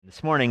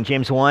This morning,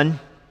 James 1,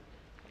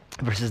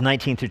 verses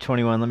 19 through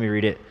 21. Let me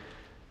read it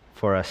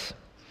for us.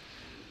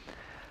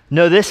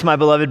 Know this, my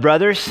beloved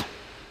brothers.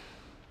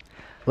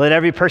 Let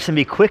every person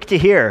be quick to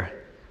hear,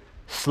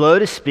 slow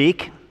to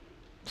speak,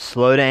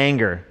 slow to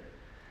anger.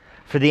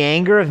 For the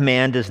anger of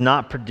man does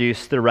not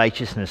produce the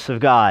righteousness of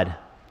God.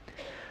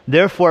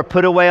 Therefore,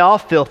 put away all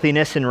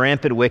filthiness and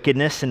rampant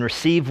wickedness, and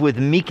receive with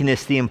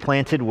meekness the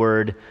implanted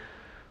word,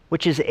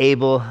 which is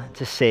able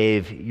to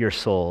save your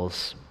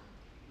souls.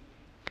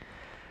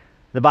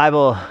 The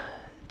Bible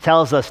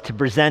tells us to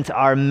present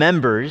our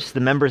members, the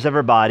members of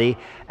our body,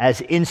 as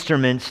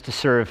instruments to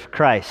serve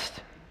Christ.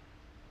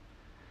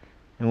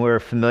 And we're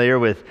familiar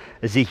with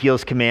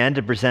Ezekiel's command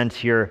to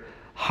present your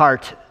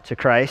heart to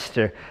Christ,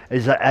 or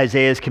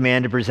Isaiah's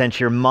command to present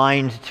your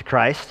mind to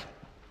Christ.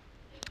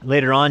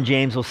 Later on,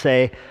 James will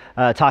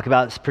talk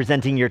about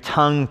presenting your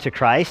tongue to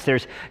Christ.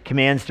 There's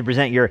commands to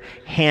present your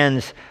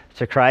hands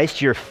to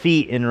Christ, your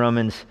feet in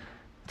Romans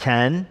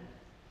 10.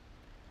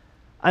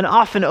 An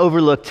often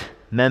overlooked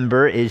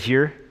member is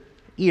your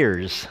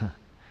ears.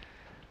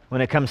 When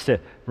it comes to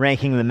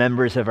ranking the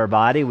members of our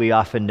body, we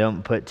often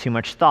don't put too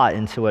much thought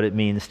into what it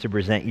means to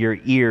present your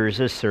ears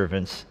as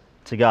servants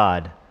to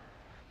God.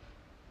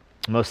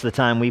 Most of the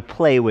time we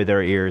play with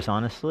our ears,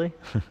 honestly.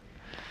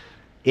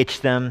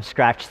 Itch them,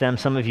 scratch them.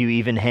 Some of you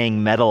even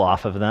hang metal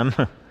off of them.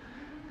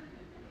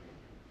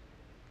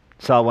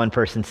 Saw one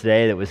person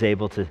today that was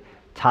able to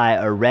tie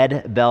a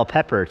red bell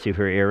pepper to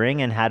her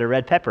earring and had a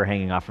red pepper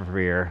hanging off of her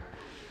ear.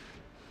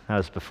 That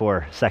was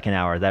before second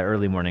hour, that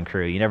early morning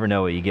crew. You never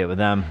know what you get with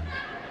them.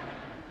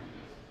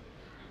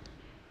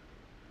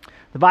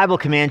 The Bible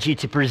commands you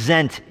to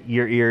present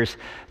your ears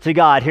to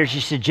God. Here's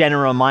just a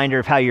general reminder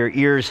of how your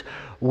ears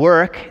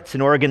work. It's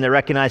an organ that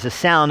recognizes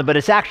sound, but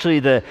it's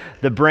actually the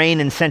brain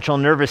and central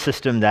nervous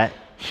system that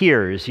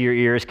hears. Your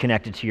ear is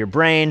connected to your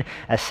brain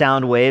as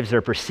sound waves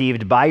are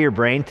perceived by your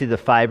brain through the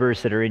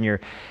fibers that are in your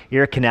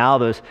ear canal.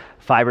 Those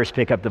fibers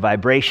pick up the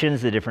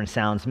vibrations the different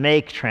sounds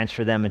make,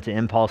 transfer them into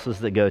impulses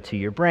that go to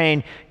your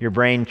brain. Your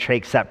brain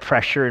takes that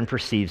pressure and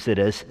perceives it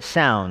as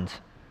sound.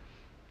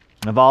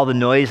 Of all the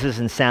noises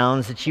and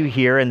sounds that you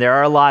hear, and there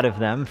are a lot of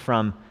them,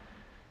 from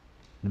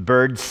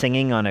birds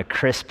singing on a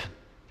crisp,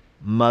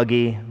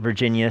 muggy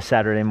Virginia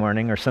Saturday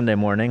morning or Sunday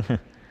morning,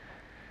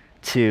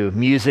 to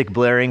music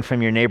blaring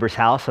from your neighbor's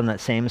house on that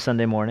same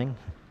Sunday morning,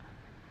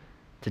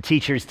 to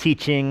teachers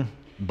teaching,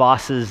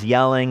 bosses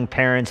yelling,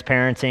 parents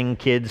parenting,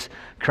 kids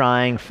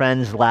crying,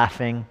 friends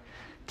laughing,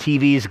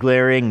 TVs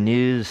glaring,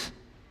 news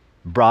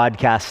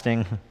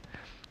broadcasting,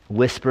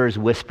 whispers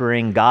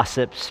whispering,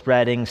 gossip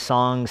spreading,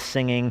 songs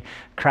singing,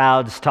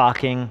 crowds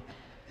talking,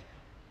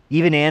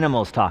 even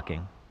animals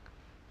talking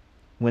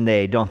when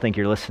they don't think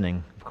you're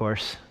listening, of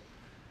course.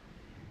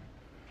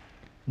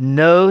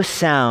 No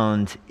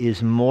sound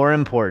is more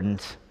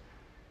important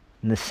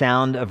than the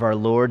sound of our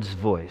Lord's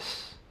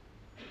voice.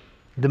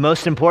 The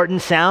most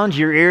important sound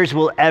your ears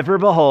will ever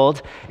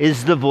behold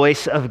is the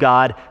voice of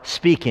God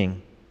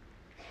speaking.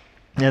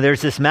 Now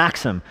there's this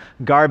maxim,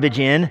 garbage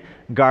in,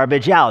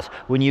 garbage out.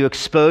 When you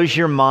expose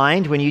your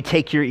mind, when you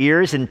take your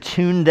ears and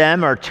tune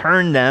them or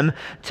turn them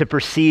to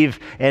perceive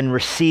and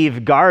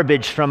receive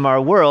garbage from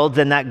our world,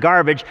 then that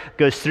garbage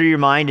goes through your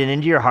mind and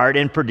into your heart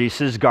and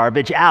produces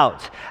garbage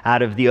out.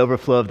 Out of the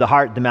overflow of the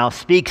heart, the mouth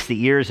speaks.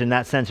 The ears, in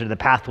that sense, are the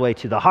pathway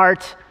to the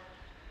heart.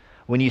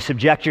 When you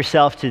subject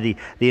yourself to the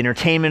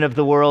entertainment of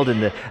the world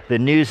and the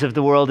news of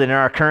the world, and in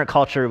our current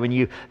culture, when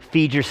you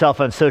feed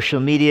yourself on social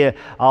media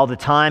all the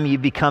time, you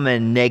become a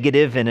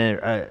negative and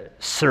a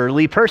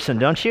surly person,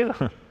 don't you?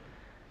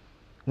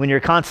 When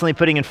you're constantly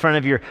putting in front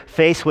of your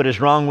face what is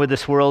wrong with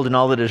this world and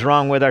all that is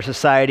wrong with our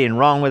society and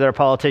wrong with our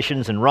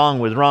politicians and wrong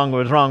with,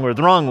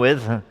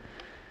 and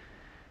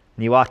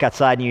you walk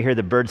outside and you hear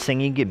the bird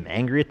singing, you get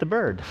angry at the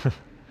bird.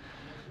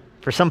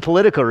 For some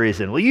political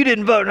reason. Well, you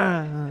didn't vote.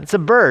 It's a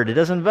bird. It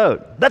doesn't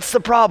vote. That's the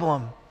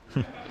problem.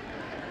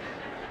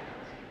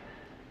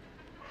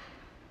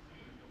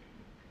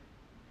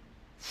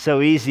 So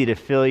easy to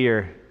fill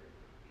your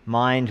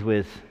mind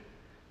with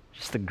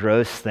just the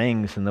gross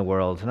things in the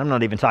world. And I'm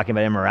not even talking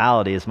about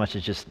immorality as much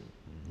as just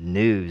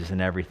news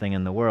and everything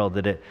in the world,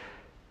 that it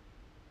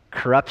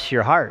corrupts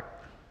your heart.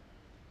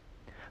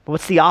 But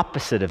what's the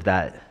opposite of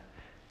that?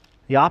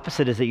 The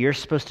opposite is that you're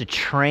supposed to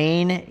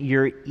train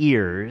your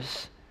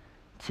ears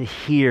to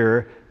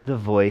hear the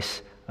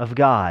voice of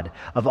God.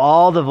 Of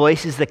all the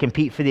voices that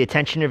compete for the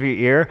attention of your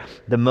ear,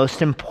 the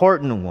most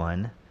important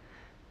one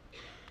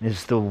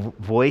is the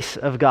voice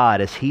of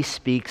God as He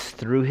speaks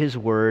through His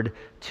word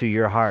to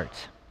your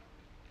heart.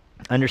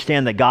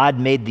 Understand that God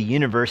made the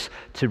universe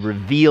to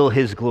reveal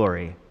His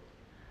glory,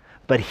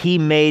 but He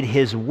made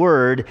His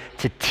word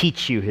to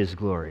teach you His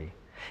glory.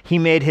 He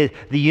made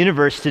the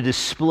universe to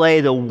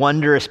display the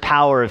wondrous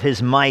power of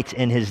His might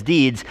and His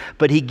deeds,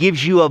 but He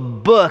gives you a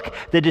book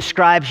that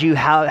describes you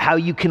how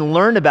you can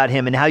learn about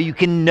Him and how you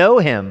can know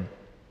Him.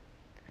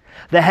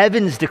 The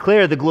heavens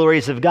declare the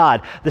glories of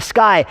God. The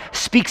sky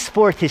speaks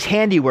forth his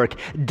handiwork.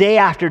 Day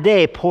after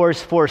day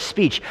pours forth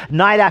speech.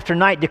 Night after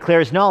night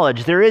declares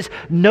knowledge. There is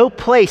no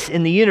place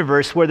in the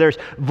universe where there's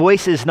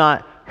voices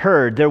not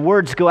heard. Their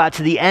words go out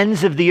to the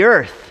ends of the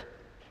earth.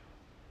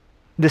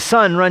 The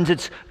sun runs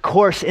its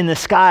course in the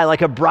sky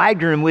like a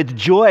bridegroom with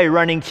joy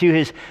running to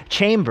his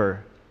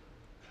chamber.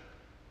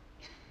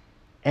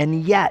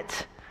 And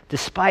yet,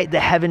 despite the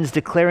heavens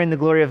declaring the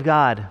glory of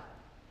God,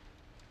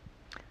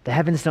 the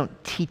heavens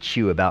don't teach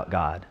you about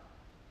God.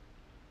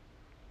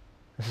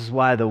 This is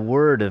why the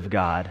Word of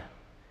God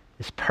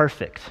is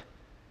perfect,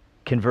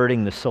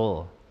 converting the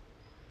soul.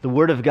 The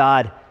Word of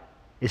God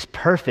is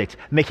perfect,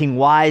 making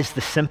wise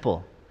the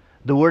simple.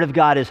 The Word of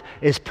God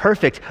is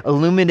perfect,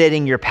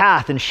 illuminating your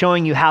path and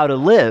showing you how to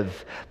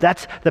live.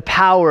 That's the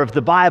power of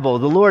the Bible.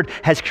 The Lord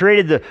has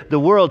created the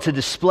world to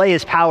display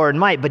his power and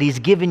might, but he's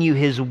given you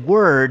his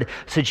Word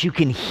so that you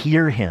can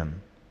hear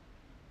him.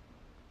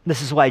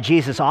 This is why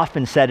Jesus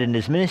often said in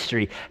his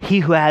ministry, he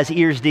who has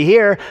ears to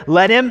hear,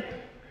 let him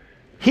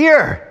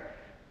hear.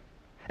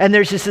 And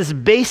there's just this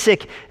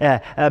basic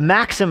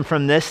maxim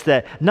from this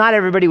that not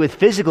everybody with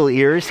physical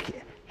ears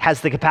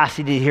has the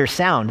capacity to hear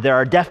sound. There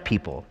are deaf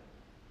people.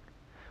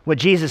 What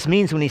Jesus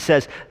means when he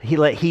says,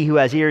 he who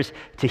has ears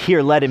to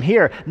hear, let him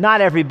hear, not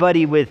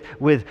everybody with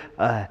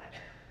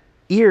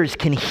ears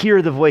can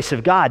hear the voice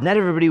of God. Not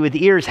everybody with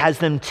ears has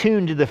them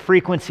tuned to the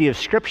frequency of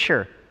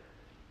Scripture.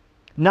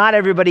 Not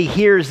everybody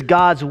hears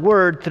God's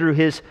word through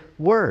his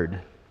word.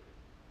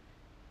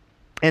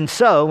 And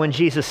so when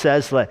Jesus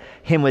says, let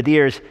him with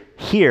ears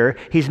hear,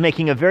 he's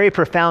making a very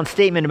profound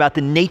statement about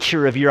the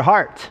nature of your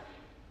heart.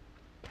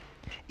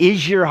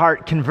 Is your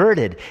heart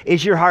converted?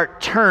 Is your heart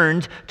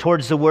turned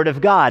towards the word of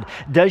God?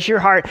 Does your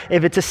heart,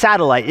 if it's a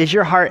satellite, is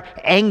your heart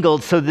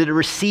angled so that it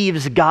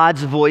receives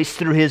God's voice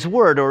through his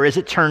word, or is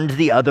it turned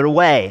the other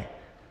way?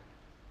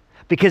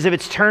 Because if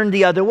it's turned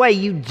the other way,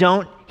 you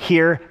don't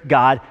hear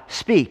God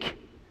speak.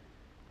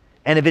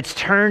 And if it's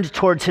turned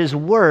towards his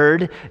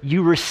word,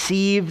 you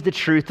receive the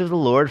truth of the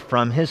Lord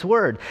from his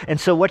word. And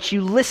so what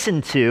you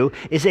listen to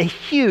is a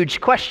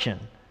huge question.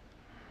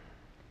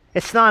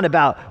 It's not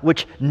about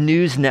which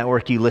news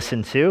network you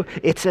listen to.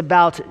 It's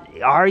about,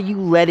 are you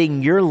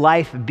letting your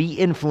life be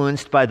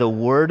influenced by the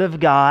word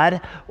of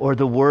God or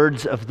the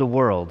words of the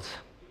world?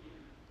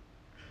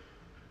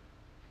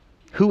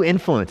 Who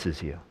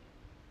influences you?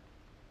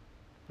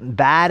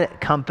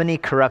 Bad company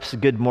corrupts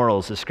good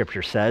morals, the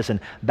scripture says, and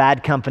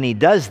bad company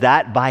does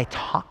that by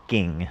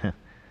talking,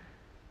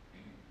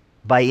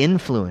 by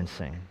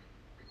influencing.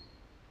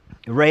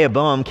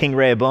 Rehoboam, King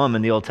Rehoboam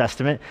in the Old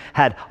Testament,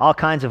 had all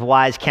kinds of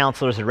wise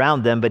counselors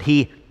around them, but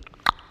he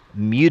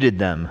muted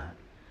them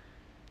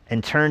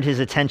and turned his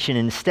attention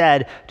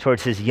instead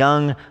towards his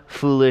young,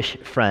 foolish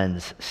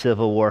friends.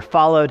 Civil war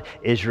followed.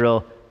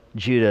 Israel,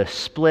 Judah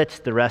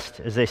split. The rest,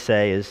 as they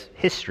say, is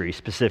history,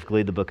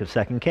 specifically the book of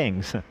 2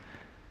 Kings.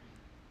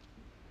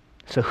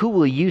 So who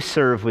will you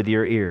serve with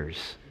your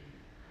ears?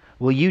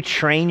 Will you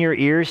train your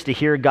ears to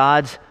hear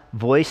God's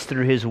voice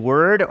through his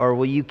word, or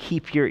will you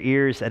keep your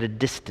ears at a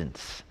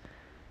distance?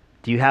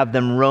 Do you have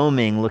them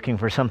roaming, looking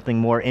for something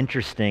more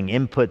interesting,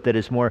 input that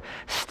is more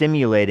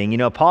stimulating? You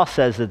know, Paul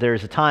says that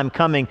there's a time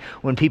coming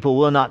when people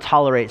will not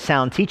tolerate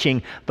sound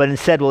teaching, but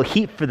instead will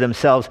heap for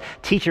themselves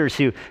teachers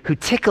who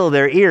tickle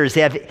their ears.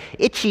 They have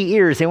itchy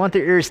ears. They want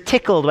their ears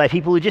tickled by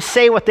people who just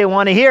say what they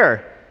want to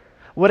hear.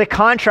 What a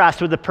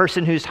contrast with the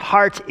person whose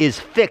heart is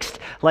fixed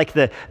like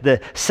the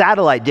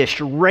satellite dish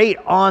right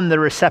on the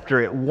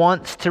receptor. It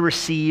wants to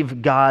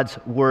receive God's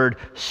word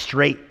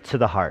straight to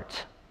the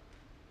heart.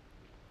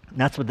 And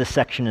that's what this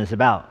section is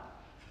about.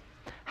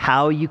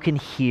 How you can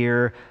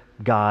hear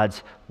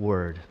God's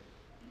word.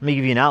 Let me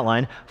give you an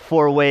outline.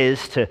 4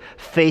 ways to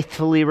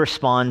faithfully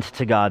respond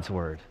to God's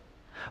word.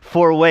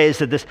 4 ways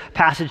that this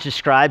passage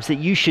describes that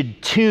you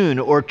should tune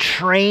or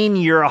train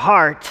your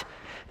heart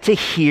to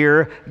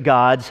hear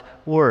God's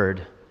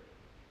word.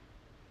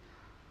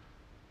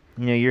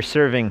 You know, you're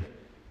serving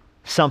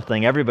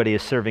something. Everybody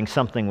is serving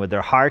something with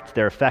their heart,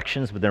 their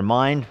affections, with their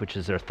mind, which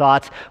is their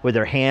thoughts, with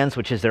their hands,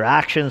 which is their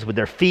actions, with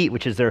their feet,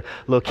 which is their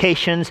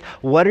locations.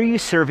 What are you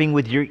serving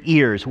with your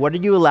ears? What are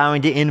you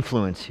allowing to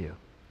influence you?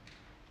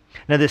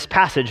 Now, this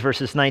passage,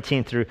 verses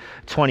 19 through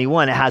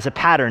 21, it has a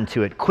pattern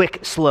to it.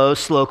 Quick, slow,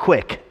 slow,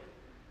 quick.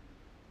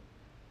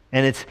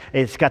 And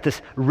it's got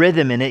this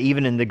rhythm in it,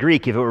 even in the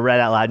Greek. If it were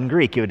read out loud in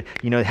Greek, it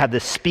would, have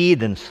this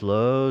speed, then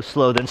slow,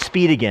 slow, then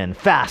speed again.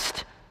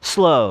 Fast,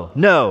 slow,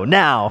 no,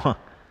 now.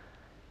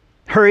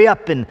 Hurry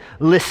up and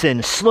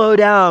listen. Slow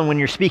down when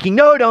you're speaking.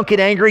 No, don't get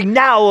angry.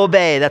 Now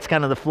obey. That's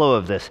kind of the flow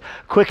of this.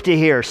 Quick to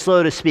hear,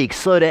 slow to speak,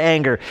 slow to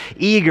anger,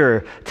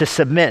 eager to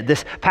submit.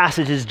 This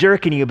passage is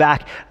jerking you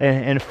back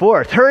and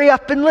forth. Hurry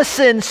up and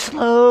listen.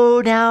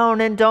 Slow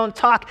down and don't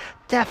talk.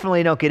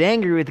 Definitely don't get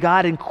angry with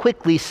God and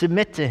quickly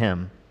submit to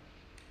him.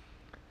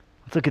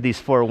 Let's look at these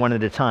 4 one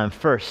at a time.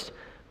 First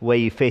way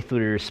you faithfully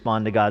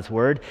respond to God's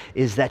word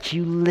is that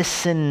you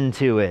listen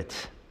to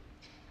it.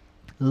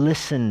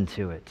 Listen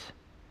to it.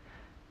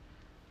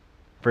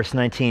 Verse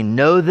 19,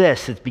 know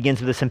this. It begins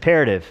with this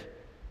imperative.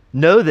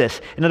 Know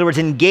this. In other words,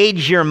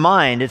 engage your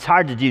mind. It's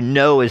hard to do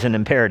know as an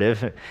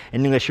imperative.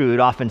 In English, we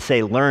would often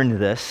say learn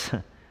this.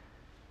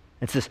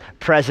 It's this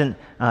present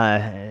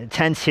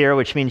tense here,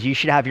 which means you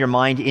should have your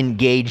mind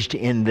engaged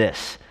in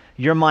this.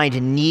 Your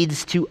mind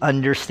needs to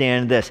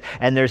understand this.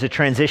 And there's a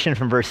transition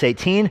from verse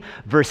 18.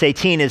 Verse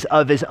 18 is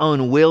of his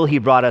own will he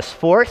brought us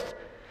forth.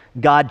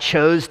 God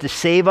chose to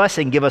save us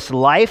and give us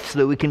life so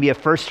that we can be a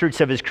first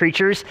fruits of his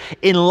creatures.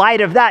 In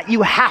light of that,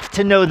 you have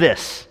to know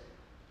this.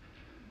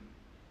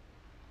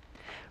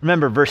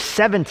 Remember, verse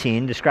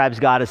 17 describes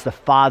God as the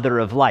Father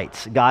of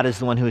lights. God is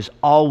the one who is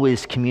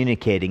always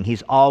communicating.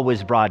 He's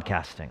always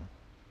broadcasting.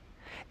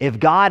 If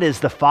God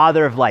is the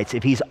Father of lights,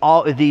 if he's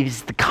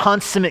the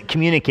consummate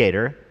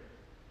communicator,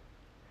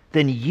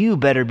 then you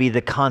better be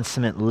the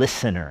consummate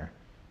listener.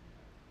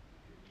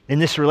 In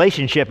this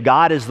relationship,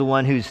 God is the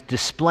one who's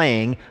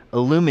displaying,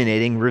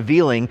 illuminating,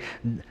 revealing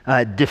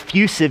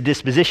diffusive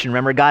disposition.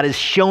 Remember, God is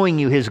showing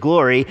you his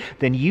glory,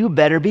 then you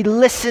better be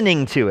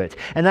listening to it.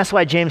 And that's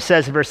why James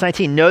says in verse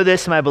 19, know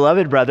this, my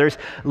beloved brothers,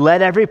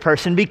 let every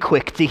person be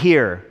quick to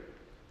hear.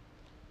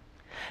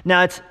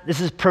 Now, this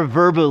is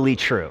proverbially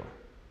true.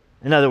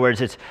 In other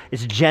words, it's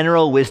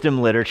general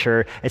wisdom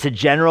literature. It's a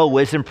general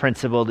wisdom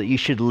principle that you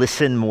should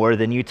listen more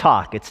than you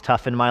talk. It's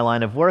tough in my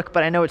line of work,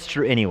 but I know it's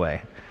true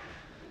anyway.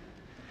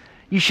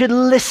 You should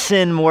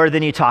listen more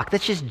than you talk.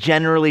 That's just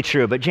generally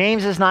true. But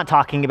James is not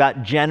talking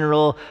about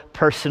general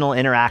personal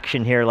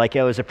interaction here, like,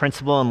 as a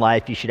principle in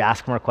life, you should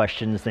ask more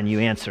questions than you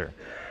answer.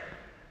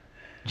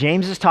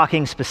 James is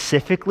talking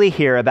specifically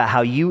here about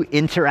how you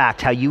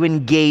interact, how you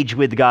engage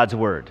with God's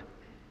word.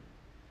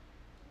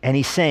 And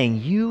he's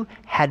saying you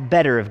had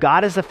better, if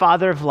God is the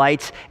Father of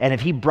lights, and if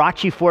he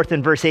brought you forth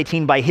in verse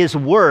 18 by his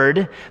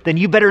word, then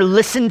you better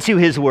listen to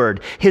his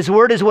word. His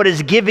word is what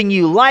is giving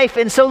you life,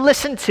 and so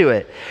listen to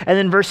it. And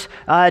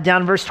then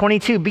down verse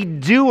 22, be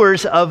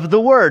doers of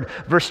the word.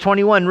 Verse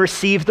 21,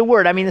 receive the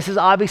word. I mean, this is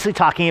obviously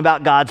talking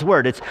about God's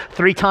word. It's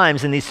 3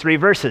 times in these 3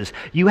 verses.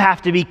 You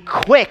have to be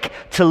quick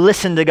to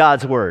listen to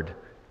God's word.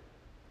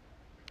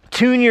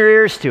 Tune your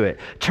ears to it.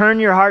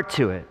 Turn your heart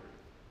to it.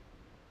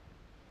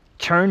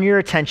 Turn your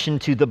attention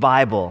to the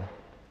Bible.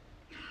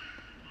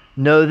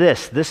 Know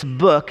this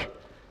book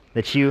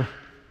that you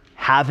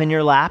have in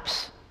your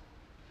laps,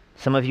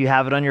 some of you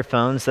have it on your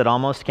phones, that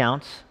almost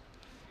counts.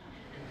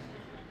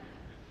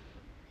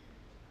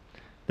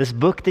 This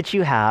book that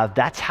you have,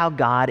 that's how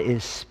God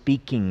is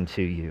speaking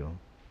to you.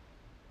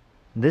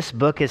 This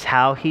book is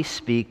how he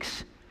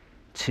speaks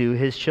to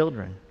his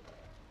children.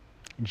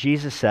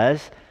 Jesus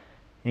says,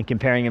 in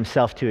comparing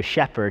himself to a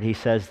shepherd, he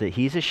says that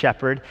he's a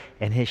shepherd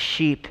and his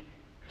sheep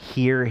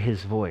hear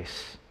his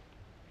voice.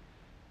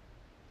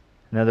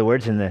 In other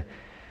words, in the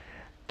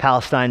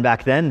Palestine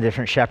back then,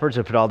 different shepherds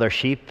would put all their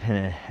sheep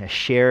in a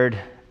shared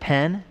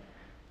pen.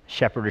 The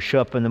shepherd would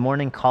show up in the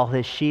morning, call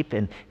his sheep,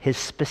 and his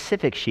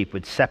specific sheep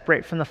would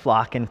separate from the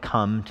flock and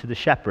come to the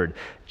shepherd.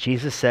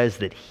 Jesus says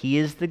that he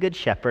is the good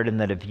shepherd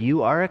and that if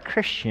you are a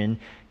Christian,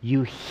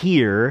 you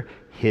hear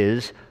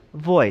his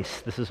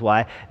voice. This is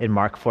why in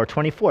Mark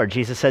 4:24,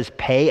 Jesus says,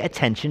 pay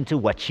attention to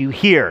what you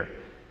hear.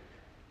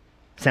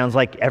 Sounds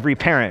like every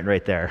parent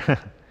right there.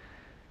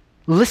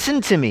 Listen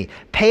to me.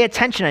 Pay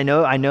attention.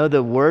 I know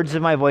the words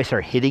of my voice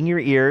are hitting your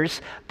ears,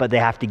 but they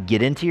have to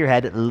get into your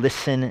head.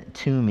 Listen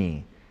to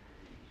me.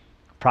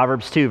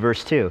 Proverbs 2,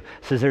 verse 2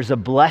 says there's a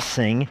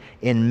blessing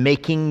in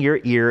making your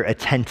ear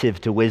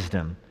attentive to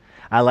wisdom.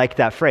 I like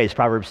that phrase,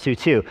 Proverbs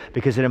 2:2,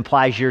 because it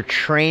implies you're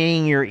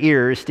training your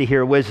ears to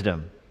hear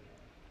wisdom.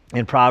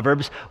 In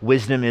Proverbs,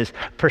 wisdom is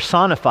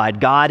personified,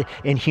 God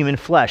in human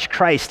flesh.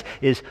 Christ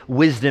is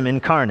wisdom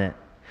incarnate.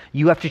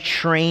 You have to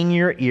train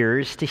your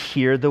ears to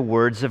hear the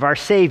words of our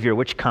Savior,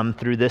 which come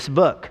through this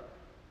book.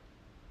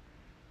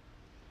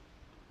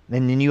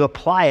 And then you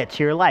apply it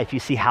to your life.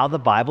 You see how the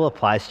Bible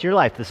applies to your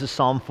life. This is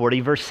Psalm 40,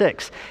 verse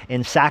 6.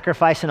 In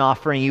sacrifice and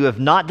offering you have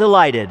not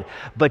delighted,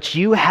 but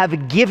you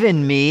have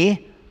given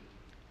me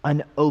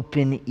an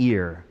open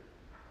ear.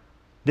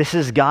 This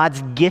is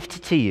God's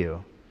gift to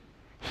you.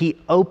 He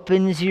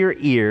opens your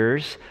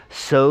ears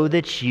so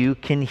that you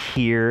can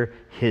hear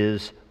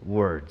his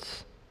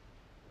words.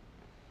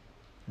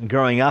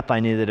 Growing up,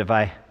 I knew that if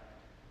I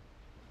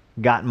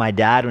got my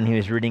dad when he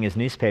was reading his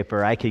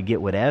newspaper, I could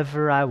get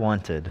whatever I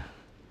wanted.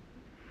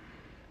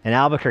 In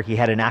Albuquerque, he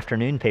had an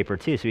afternoon paper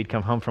too, so he'd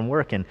come home from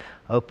work and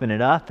open it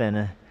up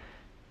and,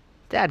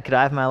 Dad, could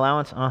I have my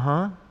allowance?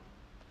 Uh-huh.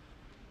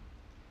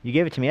 You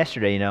gave it to me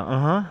yesterday,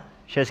 Uh-huh.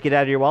 Should I just get it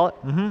out of your wallet?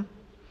 Mm-hmm.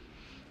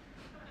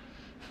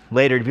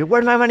 Later, it'd be,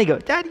 where did my money go?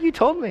 Dad, you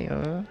told me.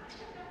 And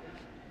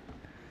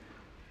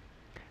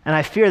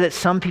I fear that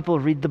some people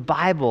read the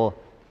Bible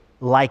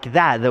like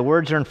that. The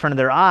words are in front of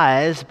their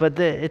eyes, but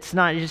it's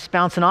not just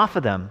bouncing off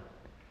of them.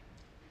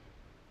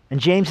 And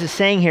James is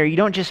saying here, you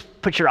don't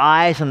just put your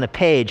eyes on the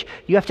page.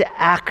 You have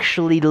to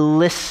actually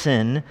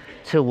listen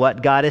to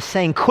what God is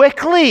saying.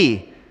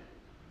 Quickly!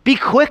 Be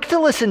quick to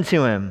listen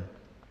to him.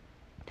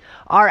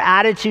 Our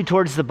attitude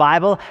towards the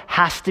Bible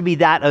has to be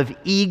that of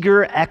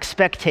eager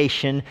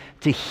expectation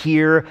to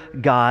hear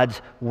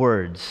God's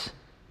words.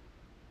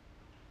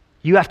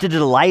 You have to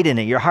delight in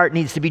it. Your heart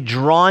needs to be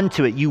drawn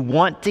to it. You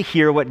want to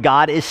hear what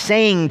God is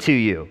saying to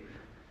you.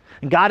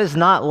 And God is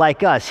not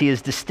like us. He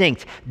is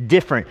distinct,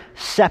 different,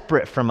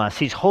 separate from us.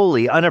 He's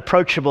holy,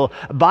 unapproachable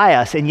by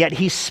us, and yet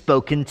he's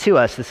spoken to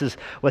us. This is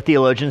what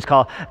theologians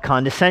call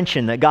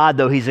condescension, that God,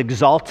 though he's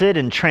exalted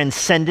and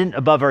transcendent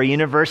above our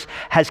universe,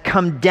 has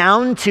come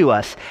down to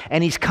us,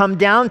 and he's come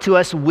down to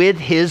us with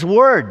his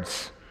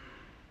words.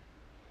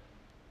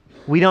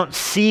 We don't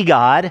see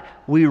God,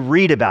 we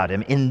read about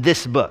him in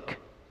this book.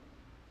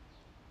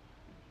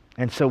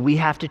 And so we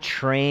have to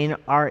train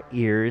our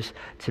ears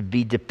to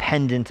be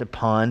dependent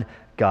upon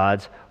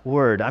God's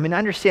word. I mean, I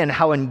understand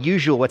how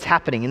unusual what's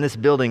happening in this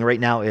building right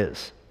now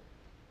is.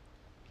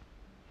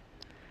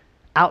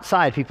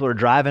 Outside, people are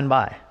driving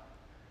by.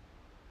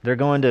 They're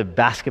going to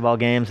basketball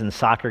games and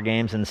soccer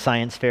games and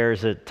science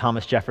fairs at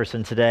Thomas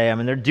Jefferson today. I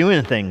mean, they're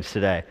doing things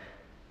today.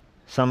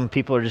 Some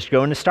people are just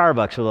going to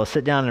Starbucks where they'll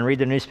sit down and read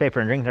their newspaper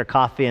and drink their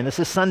coffee. And this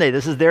is Sunday.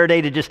 This is their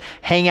day to just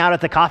hang out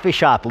at the coffee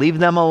shop. Leave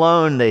them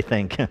alone, they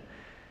think.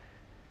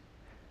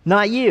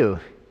 Not you.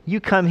 You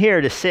come here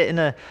to sit in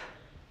a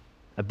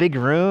big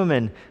room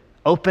and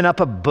open up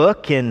a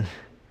book and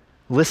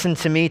listen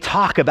to me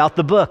talk about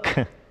the book.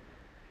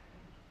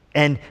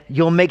 And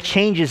you'll make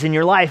changes in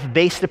your life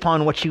based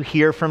upon what you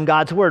hear from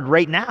God's word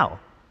right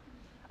now.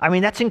 I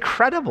mean, that's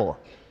incredible.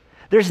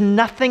 There's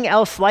nothing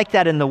else like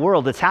that in the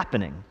world that's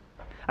happening.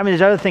 I mean,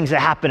 there's other things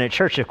that happen at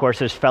church, of course.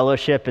 There's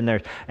fellowship and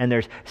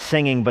there's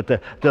singing, but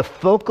the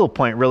focal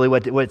point, really,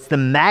 what's the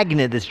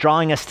magnet that's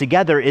drawing us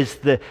together is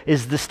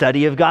the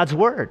study of God's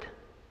word.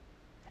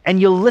 And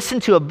you'll listen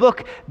to a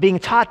book being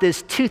taught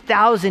that's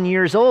 2,000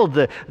 years old,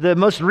 the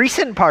most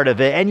recent part of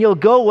it, and you'll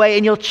go away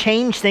and you'll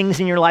change things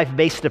in your life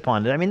based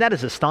upon it. I mean, that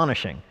is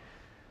astonishing.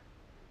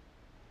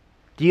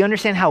 Do you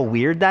understand how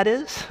weird that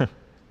is?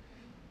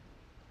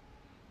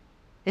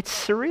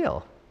 It's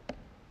surreal.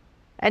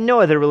 And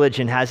no other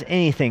religion has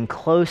anything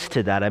close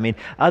to that. I mean,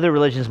 other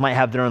religions might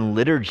have their own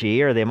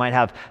liturgy, or they might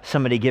have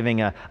somebody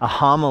giving a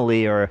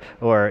homily or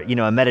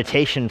a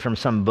meditation from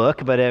some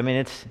book, but I mean,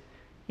 it's,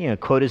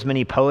 quote as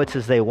many poets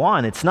as they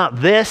want. It's not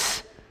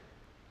this.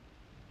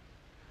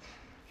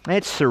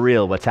 It's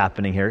surreal what's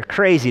happening here.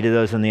 Crazy to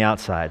those on the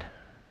outside.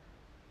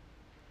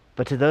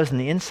 But to those on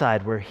the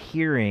inside, we're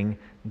hearing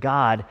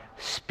God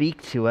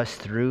speak to us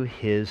through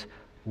his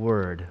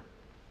word.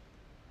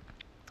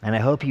 And I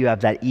hope you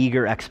have that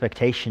eager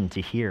expectation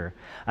to hear.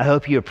 I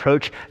hope you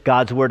approach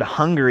God's word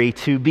hungry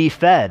to be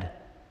fed.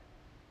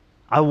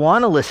 I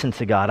want to listen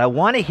to God. I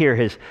want to hear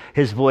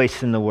his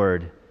voice in the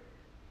word.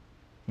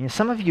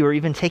 Some of you are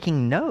even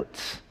taking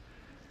notes.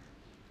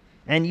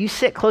 And you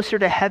sit closer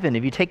to heaven.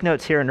 If you take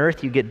notes here on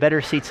earth, you get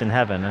better seats in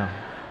heaven. I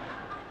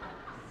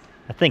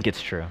think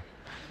it's true.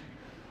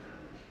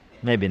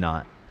 Maybe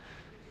not.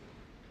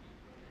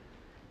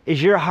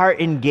 Is your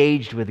heart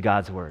engaged with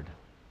God's word?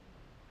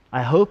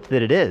 I hope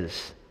that it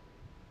is.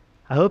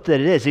 I hope that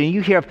it is. And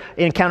you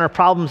encounter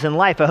problems in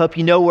life, I hope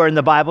you know where in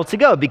the Bible to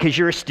go because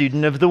you're a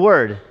student of the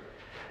word.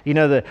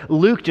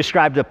 Luke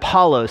described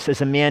Apollos as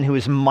a man who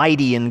is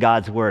mighty in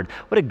God's word.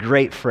 What a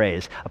great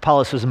phrase.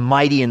 Apollos was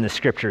mighty in the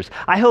scriptures.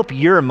 I hope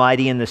you're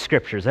mighty in the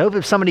scriptures. I hope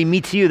if somebody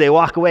meets you, they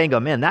walk away and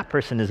go, man, that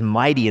person is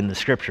mighty in the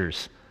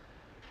scriptures.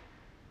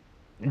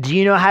 Do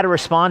you know how to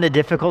respond to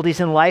difficulties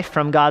in life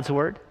from God's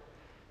word?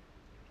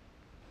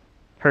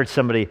 Heard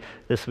somebody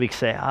this week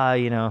say,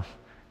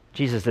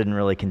 Jesus didn't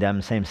really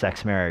condemn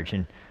same-sex marriage.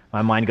 And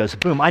my mind goes,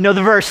 boom, I know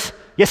the verse.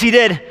 Yes, he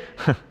did.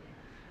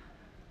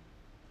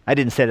 I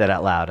didn't say that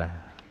out loud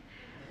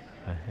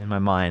in my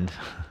mind.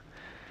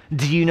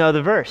 Do you know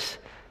the verse?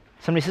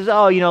 Somebody says,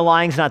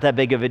 lying's not that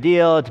big of a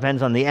deal. It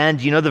depends on the end.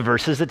 Do you know the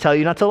verses that tell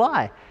you not to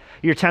lie?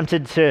 You're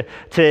tempted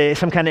to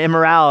some kind of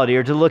immorality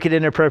or to look at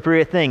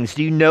inappropriate things.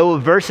 Do you know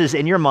verses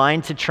in your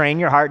mind to train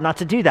your heart not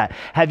to do that?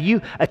 Have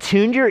you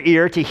attuned your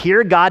ear to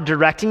hear God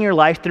directing your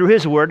life through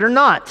his word or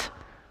not?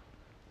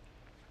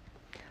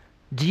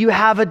 Do you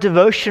have a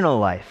devotional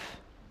life?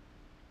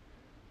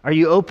 Are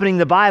you opening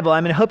the Bible?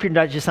 I hope you're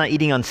not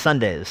eating on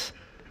Sundays.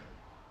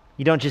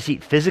 You don't just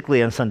eat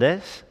physically on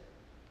Sundays.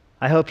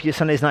 I hope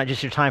Sunday's not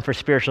just your time for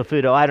spiritual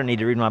food. I don't need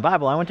to read my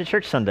Bible. I went to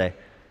church Sunday.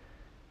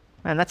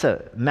 Man, that's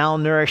a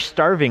malnourished,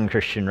 starving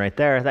Christian right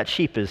there. That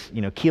sheep is,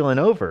 keeling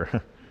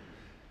over.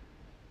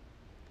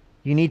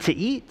 You need to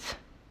eat.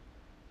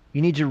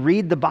 You need to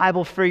read the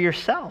Bible for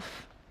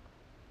yourself.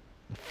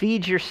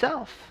 Feed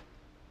yourself.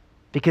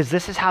 Because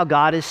this is how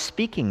God is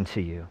speaking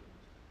to you.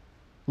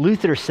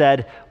 Luther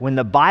said, when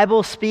the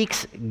Bible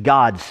speaks,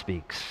 God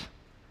speaks.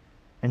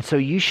 And so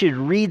you should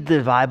read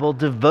the Bible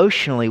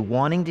devotionally,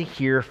 wanting to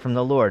hear from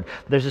the Lord.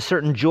 There's a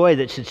certain joy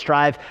that should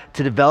strive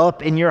to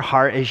develop in your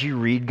heart as you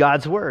read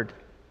God's word.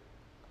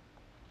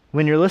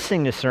 When you're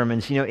listening to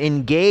sermons,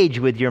 engage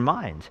with your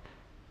mind.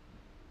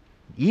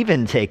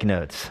 Even take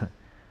notes.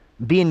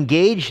 Be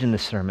engaged in the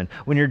sermon.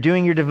 When you're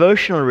doing your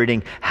devotional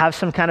reading, have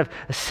some kind of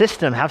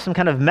system, have some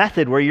kind of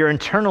method where you're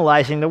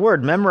internalizing the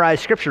word.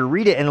 Memorize scripture,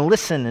 read it and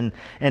listen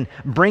and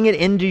bring it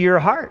into your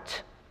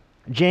heart.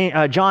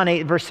 John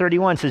 8, verse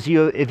 31 says,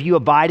 if you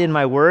abide in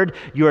my word,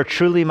 you are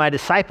truly my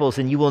disciples,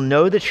 and you will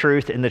know the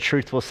truth, and the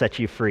truth will set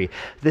you free.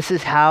 This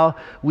is how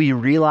we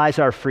realize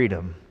our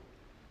freedom.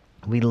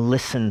 We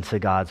listen to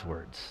God's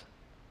words.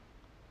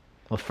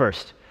 Well,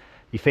 first,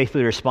 you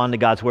faithfully respond to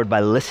God's word by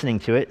listening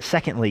to it.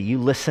 Secondly, you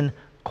listen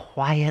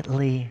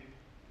quietly.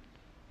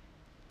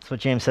 That's what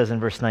James says in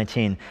verse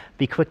 19.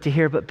 Be quick to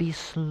hear, but be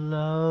slow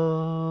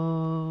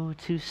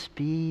to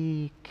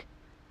speak.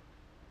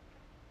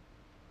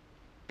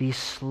 Be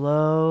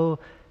slow.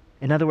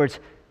 In other words,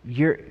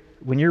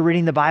 when you're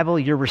reading the Bible,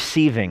 you're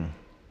receiving.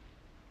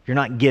 You're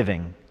not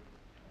giving.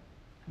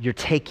 You're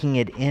taking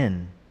it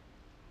in.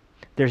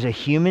 There's a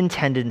human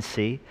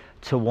tendency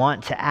to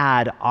want to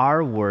add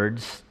our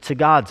words to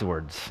God's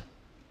words.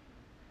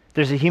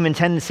 There's a human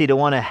tendency to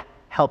want to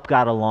help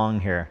God along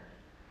here.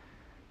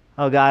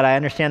 Oh, God, I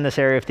understand this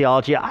area of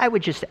theology. I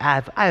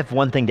have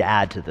one thing to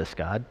add to this,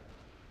 God.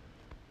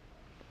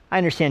 I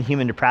understand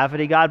human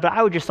depravity, God, but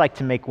I would just like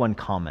to make one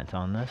comment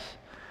on this.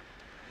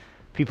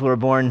 People are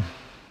born,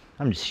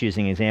 I'm just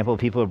using an example,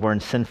 people are born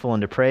sinful and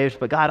depraved,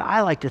 but God,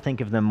 I like to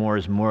think of them more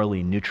as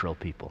morally neutral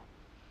people.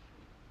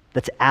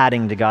 That's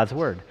adding to God's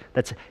word.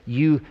 That's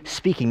you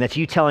speaking. That's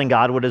you telling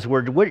God what his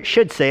word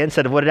should say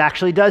instead of what it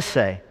actually does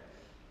say.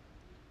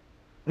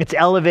 It's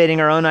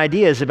elevating our own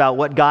ideas about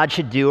what God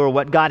should do or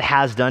what God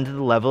has done to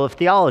the level of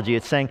theology.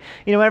 It's saying,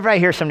 whenever I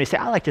hear somebody say,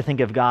 I like to think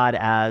of God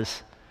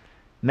as,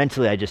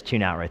 mentally I just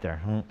tune out right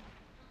there.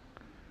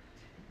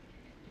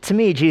 To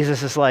me,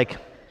 Jesus is like,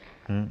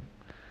 what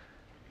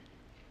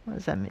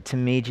does that mean? To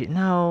me,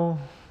 no,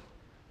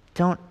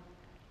 don't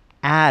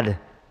add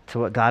to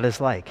what God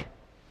is like.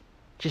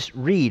 Just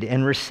read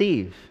and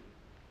receive.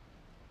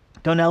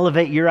 Don't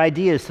elevate your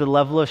ideas to the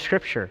level of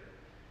Scripture.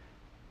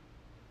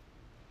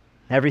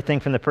 Everything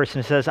from the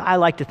person who says, I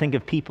like to think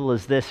of people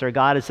as this or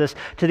God as this,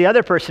 to the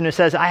other person who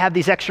says, I have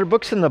these extra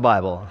books in the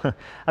Bible.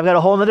 I've got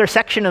a whole other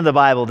section of the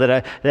Bible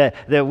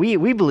that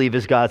we believe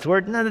is God's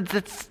word. No,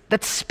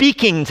 that's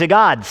speaking to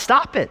God.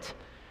 Stop it.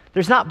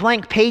 There's not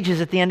blank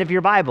pages at the end of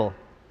your Bible.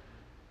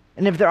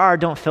 And if there are,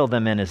 don't fill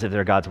them in as if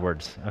they're God's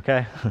words,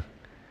 okay?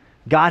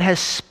 God has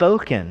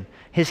spoken.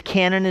 His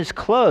canon is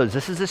closed.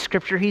 This is the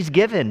scripture he's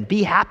given.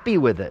 Be happy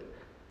with it.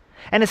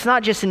 And it's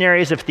not just in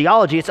areas of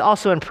theology, it's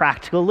also in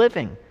practical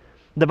living.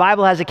 The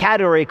Bible has a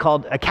category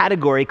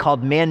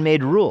called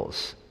man-made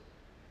rules,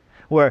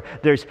 where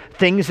there's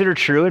things that are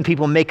true and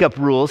people make up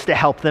rules to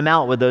help them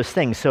out with those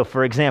things. So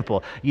for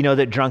example, you know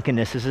that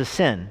drunkenness is a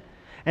sin.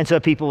 And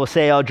so people will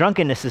say, oh,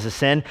 drunkenness is a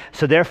sin,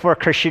 so therefore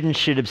Christians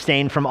should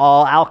abstain from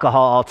all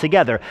alcohol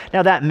altogether.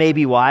 Now that may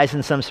be wise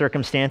in some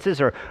circumstances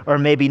or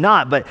maybe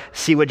not, but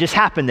see what just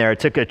happened there.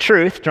 It took a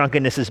truth,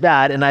 drunkenness is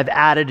bad, and I've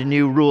added a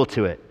new rule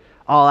to it.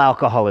 All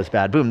alcohol is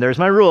bad. Boom, there's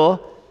my rule.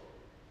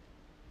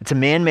 It's a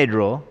man-made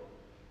rule.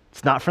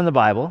 It's not from the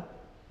Bible,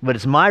 but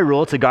it's my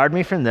rule to guard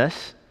me from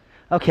this.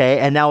 Okay,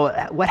 and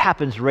now what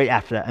happens right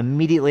after that?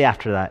 Immediately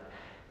after that,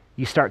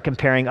 you start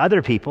comparing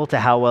other people to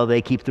how well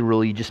they keep the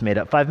rule you just made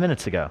up 5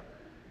 minutes ago.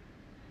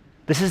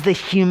 This is the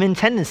human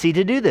tendency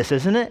to do this,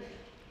 isn't it?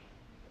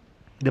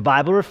 The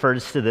Bible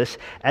refers to this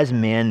as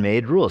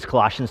man-made rules.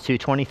 Colossians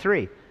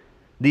 2:23.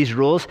 These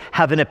rules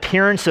have an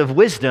appearance of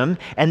wisdom,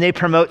 and they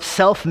promote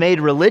self-made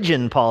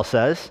religion, Paul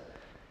says.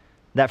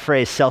 That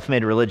phrase,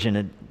 self-made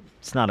religion,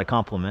 it's not a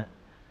compliment.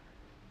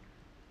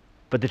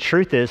 But the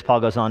truth is, Paul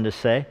goes on to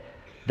say,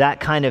 that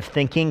kind of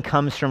thinking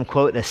comes from,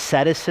 quote,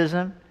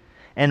 asceticism,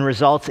 and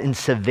results in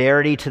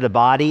severity to the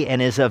body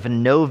and is of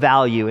no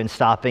value in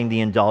stopping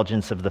the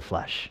indulgence of the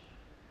flesh.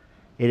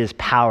 It is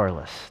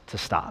powerless to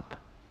stop.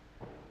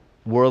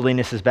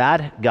 Worldliness is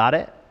bad, got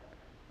it?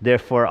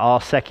 Therefore,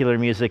 all secular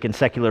music and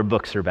secular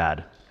books are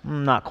bad.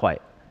 Not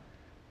quite.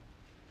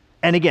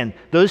 And again,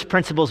 those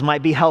principles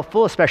might be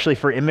helpful, especially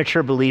for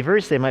immature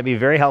believers. They might be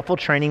very helpful,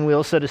 training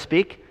wheels, so to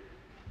speak.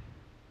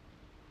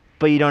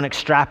 But you don't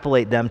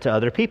extrapolate them to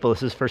other people.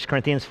 This is 1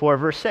 Corinthians 4,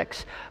 verse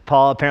 6.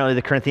 Apparently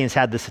the Corinthians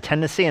had this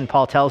tendency, and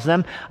Paul tells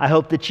them, I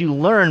hope that you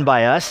learn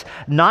by us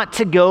not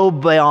to go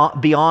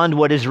beyond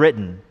what is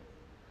written,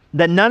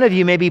 that none of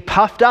you may be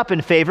puffed up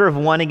in favor of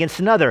one against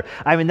another.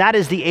 I mean, that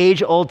is the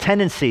age-old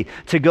tendency,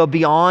 to go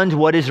beyond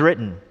what is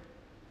written,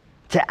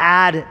 to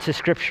add to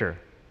Scripture,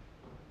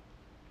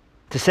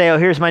 to say, oh,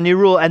 here's my new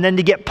rule, and then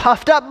to get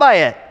puffed up by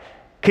it,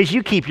 because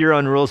you keep your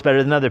own rules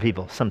better than other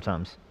people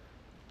sometimes.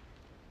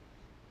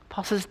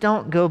 Paul says,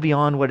 don't go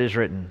beyond what is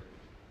written.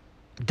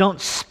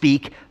 Don't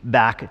speak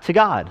back to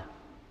God.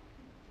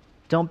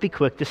 Don't be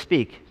quick to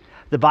speak.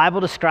 The Bible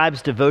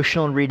describes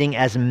devotional reading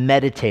as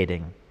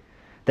meditating.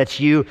 That's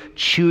you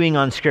chewing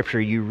on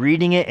Scripture. You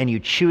reading it and you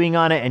chewing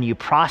on it and you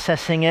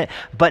processing it,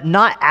 but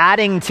not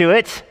adding to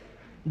it.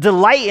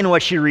 Delight in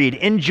what you read.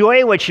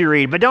 Enjoy what you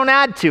read, but don't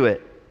add to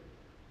it.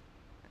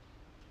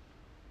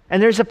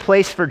 And there's a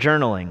place for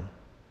journaling.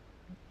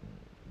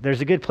 There's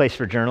a good place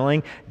for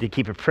journaling, to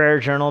keep a prayer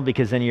journal,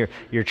 because then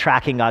you're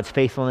tracking God's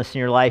faithfulness in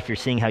your life. You're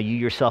seeing how you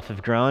yourself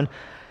have grown.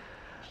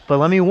 But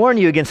let me warn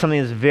you against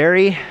something that's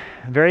very,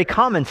 very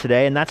common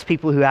today, and that's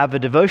people who have a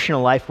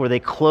devotional life where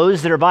they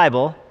close their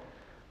Bible,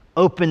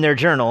 open their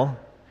journal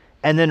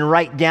and then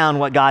write down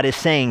what God is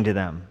saying to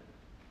them.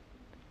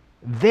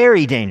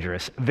 Very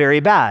dangerous, very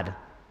bad.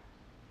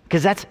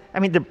 Because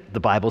the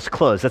Bible's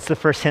closed. That's the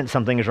first hint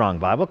something is wrong.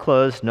 Bible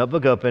closed,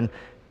 notebook open.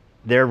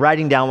 They're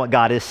writing down what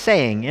God is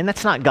saying. And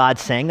that's not God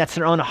saying, that's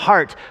their own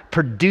heart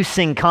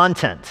producing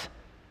content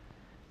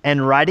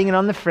and writing it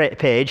on the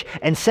page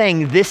and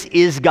saying, this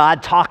is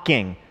God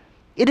talking.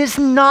 It is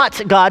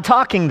not God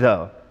talking,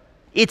 though.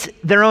 It's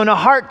their own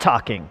heart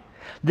talking.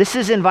 This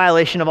is in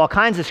violation of all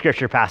kinds of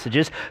scripture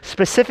passages,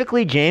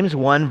 specifically James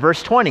 1,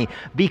 verse 20.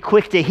 Be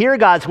quick to hear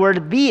God's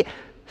word. Be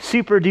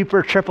super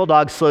duper triple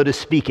dog slow to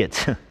speak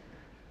it.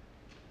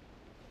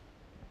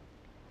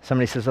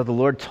 Somebody says, oh, the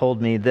Lord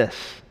told me this.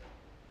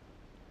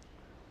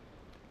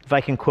 If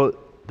I can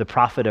quote the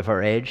prophet of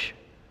our age,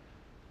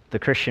 the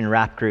Christian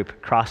rap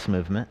group Cross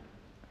Movement,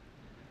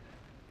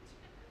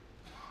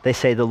 they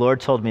say, the Lord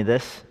told me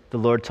this, the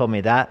Lord told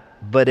me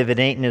that, but if it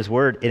ain't in his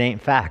word, it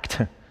ain't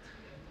fact.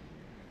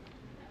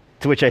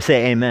 To which I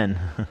say, amen.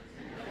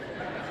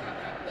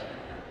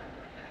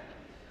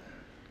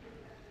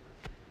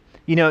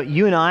 You know,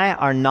 you and I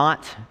are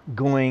not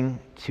going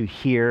to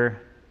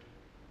hear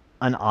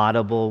an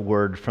audible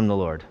word from the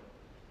Lord.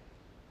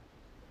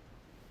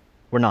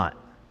 We're not.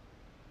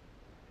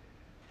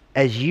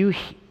 As you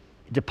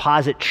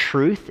deposit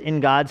truth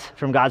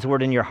from God's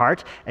word in your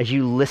heart, as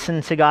you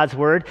listen to God's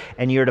word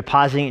and you're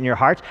depositing it in your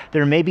heart,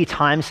 there may be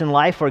times in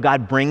life where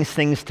God brings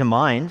things to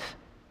mind.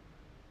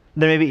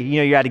 There may be,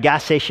 you're at a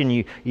gas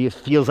station, it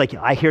feels like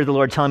I hear the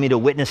Lord telling me to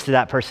witness to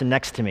that person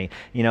next to me.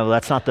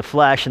 That's not the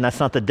flesh and that's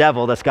not the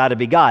devil, that's got to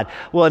be God.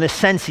 Well, in a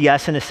sense,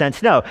 yes, in a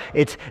sense, no.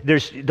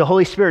 The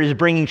Holy Spirit is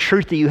bringing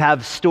truth that you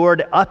have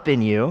stored up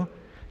in you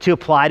to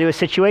apply to a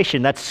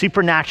situation. That's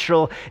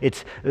supernatural.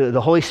 It's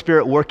the Holy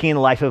Spirit working in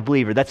the life of a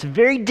believer. That's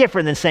very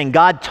different than saying,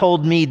 God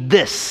told me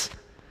this.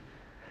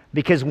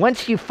 Because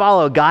once you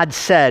follow God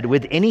said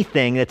with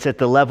anything that's at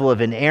the level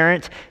of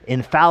inerrant,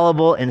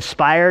 infallible,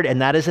 inspired,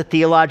 and that is a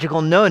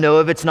theological no-no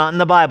if it's not in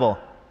the Bible.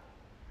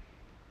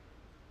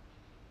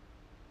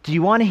 Do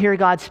you want to hear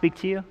God speak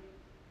to you?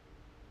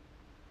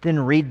 Then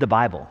read the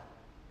Bible.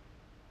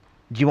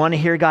 Do you want to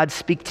hear God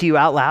speak to you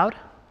out loud?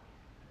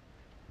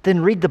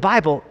 Then read the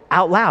Bible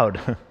out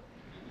loud.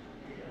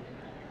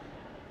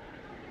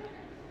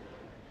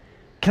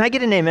 Can I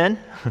get an amen?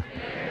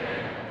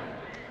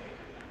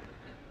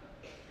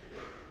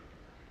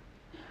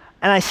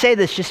 And I say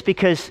this just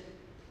because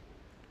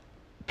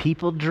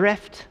people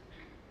drift.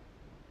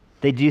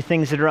 They do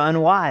things that are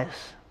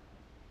unwise.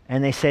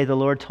 And they say, the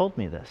Lord told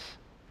me this.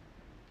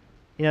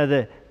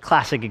 The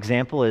classic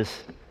example is,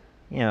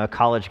 a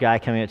college guy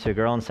coming up to a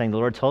girl and saying, the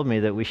Lord told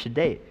me that we should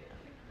date.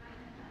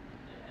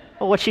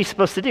 Well, what's she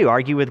supposed to do?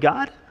 Argue with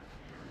God?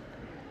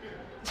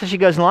 So she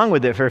goes along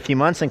with it for a few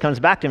months and comes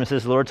back to him and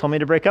says, the Lord told me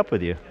to break up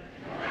with you.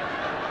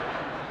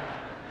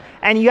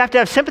 And you have to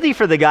have sympathy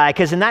for the guy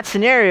because in that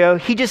scenario,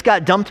 he just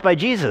got dumped by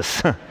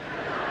Jesus.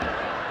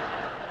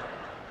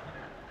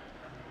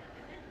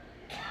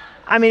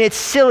 It's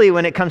silly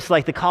when it comes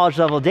to the college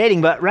level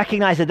dating, but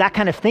recognize that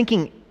kind of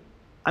thinking,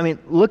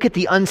 look at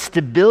the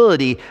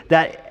instability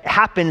that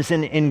happens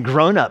in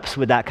grown-ups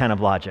with that kind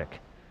of logic.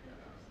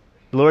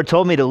 The Lord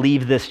told me to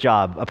leave this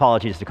job.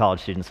 Apologies to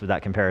college students with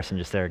that comparison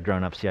just there.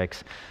 Grown-ups,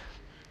 yikes.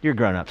 You're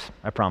grown-ups,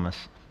 I promise,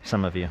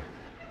 some of you.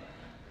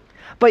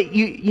 But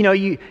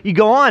you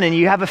go on and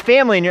you have a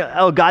family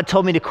and God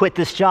told me to quit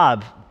this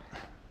job.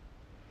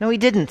 No, he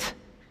didn't.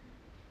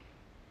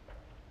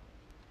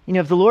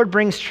 If the Lord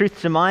brings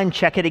truth to mind,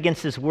 check it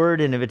against his word,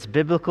 and if it's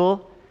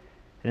biblical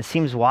and it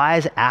seems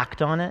wise,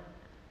 act on it.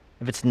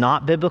 If it's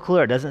not biblical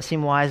or it doesn't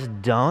seem wise,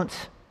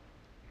 don't.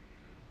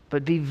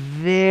 But be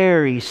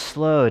very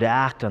slow to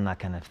act on that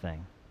kind of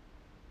thing.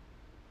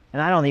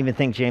 And I don't even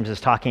think James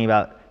is talking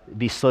about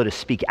be slow to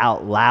speak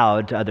out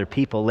loud to other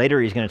people. Later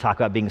he's going to talk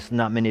about being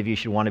not many of you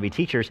should want to be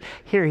teachers.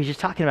 Here he's just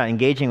talking about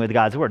engaging with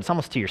God's word. It's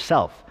almost to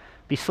yourself.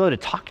 Be slow to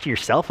talk to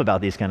yourself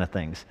about these kind of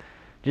things.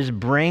 Just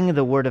bring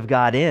the word of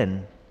God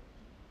in.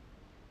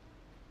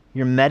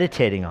 You're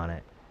meditating on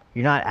it.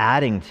 You're not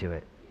adding to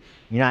it.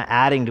 You're not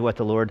adding to what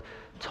the Lord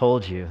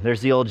told you.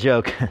 There's the old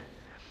joke.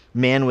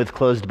 Man with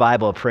closed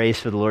Bible prays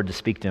for the Lord to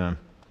speak to him.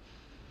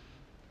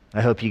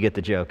 I hope you get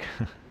the joke.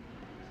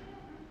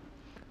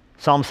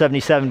 Psalm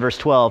 77, verse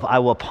 12, I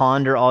will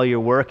ponder all your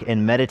work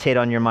and meditate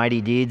on your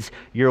mighty deeds.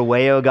 Your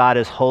way, O God,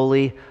 is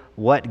holy.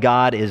 What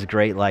God is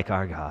great like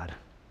our God?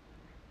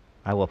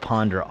 I will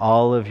ponder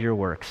all of your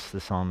works,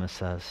 the psalmist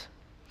says.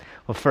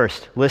 Well,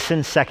 first,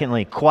 listen.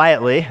 Secondly,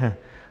 quietly.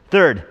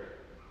 Third,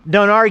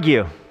 don't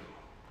argue.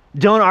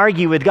 Don't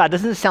argue with God.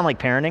 Doesn't this sound like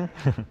parenting?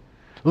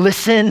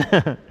 Listen,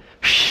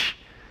 shh,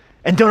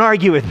 and don't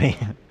argue with me.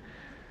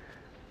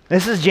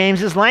 This is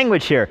James's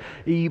language here.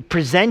 You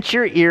present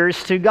your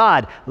ears to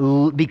God.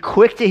 Be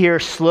quick to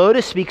hear, slow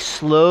to speak,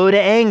 slow to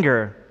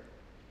anger.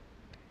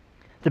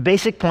 The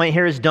basic point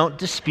here is don't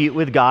dispute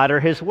with God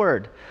or his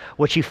word.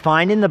 What you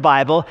find in the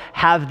Bible,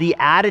 have the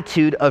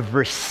attitude of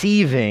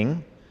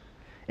receiving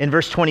In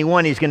verse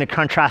 21, he's going to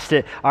contrast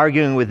it,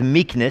 arguing with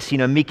meekness.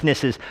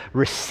 Meekness is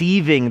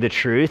receiving the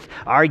truth.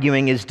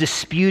 Arguing is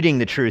disputing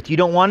the truth. You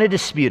don't want to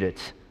dispute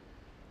it.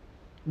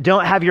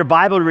 Don't have your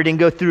Bible reading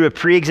go through a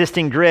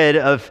pre-existing grid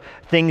of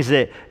things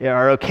that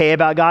are okay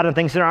about God and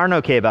things that aren't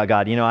okay about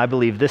God. I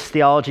believe this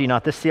theology,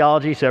 not this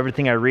theology, so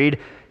everything I read,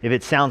 if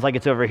it sounds like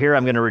it's over here,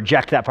 I'm going to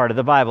reject that part of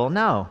the Bible.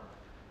 No.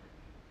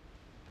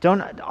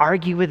 Don't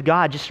argue with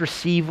God. Just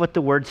receive what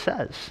the Word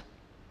says.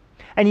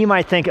 And you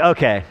might think,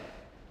 okay,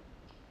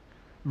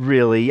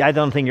 really, I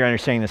don't think you're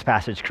understanding this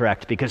passage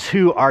correct, because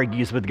who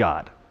argues with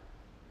God?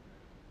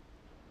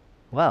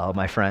 Well,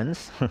 my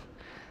friends,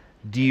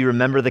 do you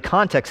remember the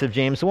context of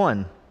James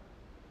 1?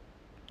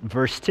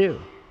 Verse 2.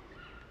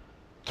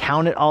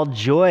 Count it all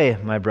joy,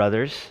 my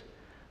brothers,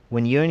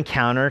 when you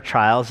encounter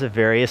trials of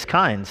various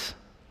kinds.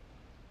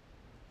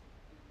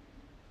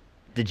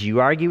 Did you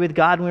argue with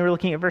God when we were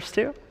looking at verse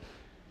 2?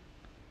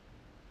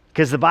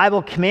 Because the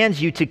Bible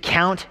commands you to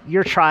count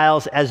your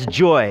trials as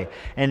joy.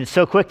 And it's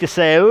so quick to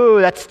say,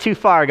 ooh, that's too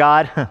far,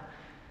 God.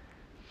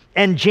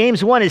 And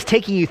James 1 is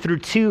taking you through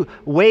two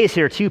ways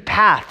here, two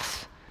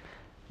paths.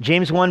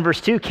 James 1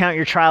 verse 2, count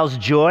your trials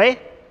joy,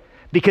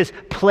 because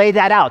play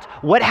that out.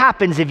 What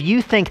happens if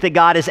you think that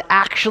God is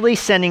actually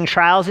sending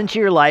trials into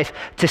your life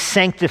to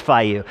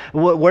sanctify you?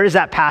 Where does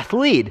that path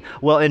lead?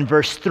 Well, in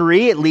verse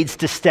 3, it leads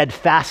to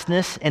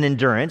steadfastness and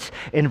endurance.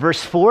 In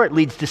verse 4, it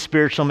leads to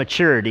spiritual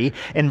maturity.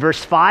 In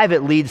verse 5,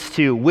 it leads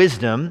to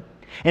wisdom.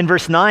 In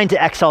verse 9,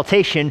 to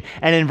exaltation.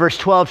 And in verse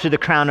 12, to the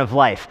crown of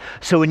life.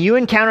 So when you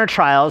encounter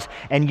trials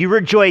and you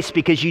rejoice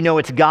because you know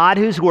it's God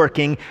who's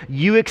working,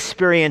 you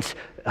experience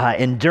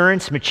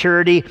endurance,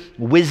 maturity,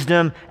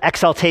 wisdom,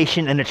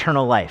 exaltation, and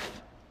eternal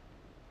life.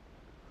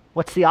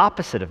 What's the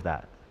opposite of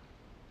that?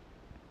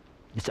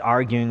 It's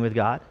arguing with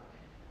God.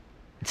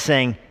 It's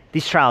saying,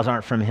 these trials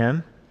aren't from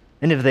him.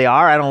 And if they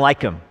are, I don't like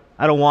them.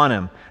 I don't want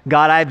them.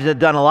 God, I've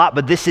done a lot,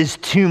 but this is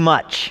too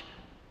much.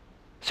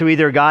 So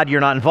either, God, you're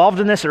not involved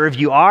in this, or if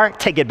you are,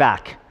 take it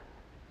back.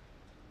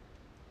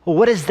 Well,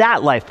 what does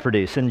that life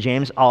produce? And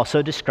James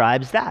also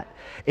describes that.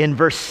 In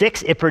verse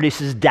 6, it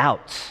produces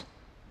doubts.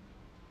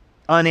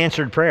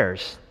 Unanswered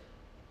prayers.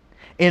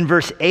 In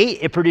verse 8,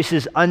 it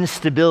produces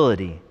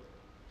instability,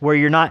 where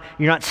you're not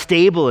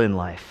stable in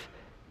life.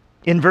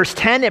 In verse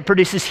 10, it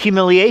produces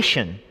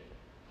humiliation.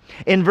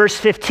 In verse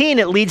 15,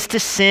 it leads to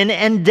sin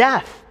and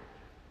death.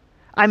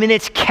 I mean,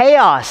 it's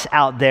chaos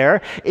out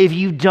there if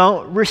you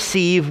don't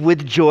receive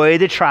with joy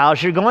the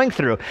trials you're going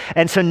through.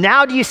 And so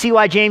now do you see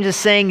why James is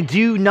saying,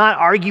 do not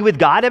argue with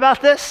God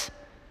about this?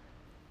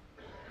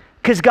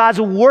 Because God's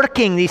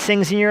working these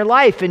things in your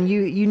life, and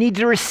you need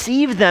to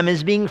receive them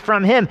as being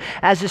from him,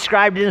 as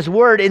described in his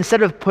word,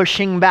 instead of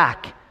pushing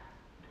back.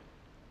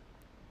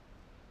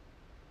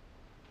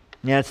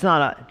 Yeah, it's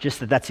not just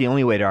that that's the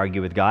only way to argue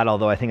with God,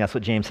 although I think that's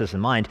what James has in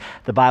mind.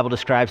 The Bible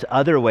describes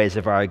other ways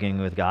of arguing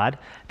with God.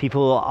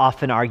 People will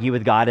often argue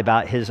with God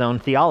about his own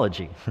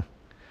theology.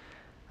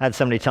 I had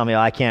somebody tell me,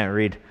 I can't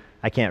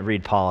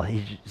read Paul.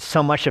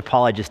 So much of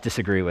Paul I just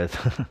disagree with.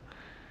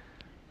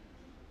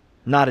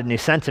 Not a new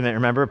sentiment.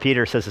 Remember,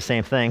 Peter says the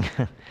same thing,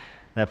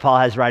 that Paul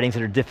has writings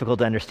that are difficult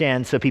to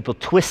understand, so people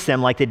twist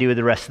them like they do with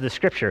the rest of the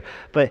scripture.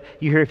 But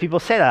you hear people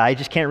say that, I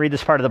just can't read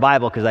this part of the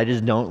Bible because I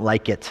just don't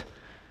like it.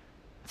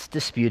 It's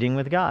disputing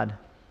with God.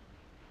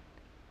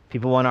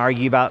 People want to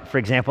argue about, for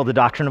example, the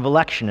doctrine of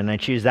election, and I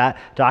choose that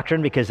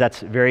doctrine because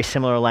that's very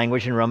similar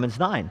language in Romans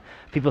 9.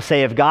 People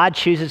say if God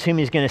chooses whom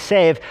he's going to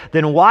save,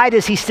 then why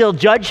does he still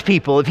judge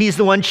people if he's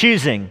the one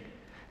choosing?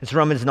 It's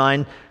Romans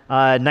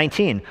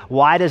 9:19.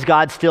 Why does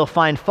God still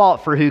find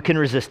fault for who can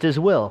resist his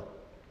will?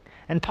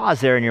 And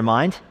pause there in your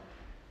mind.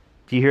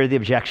 Do you hear the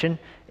objection?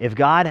 If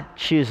God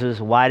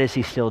chooses, why does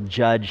he still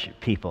judge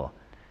people?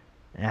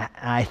 And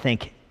I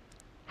think,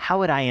 how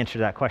would I answer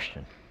that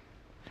question?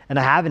 And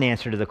I have an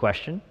answer to the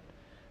question.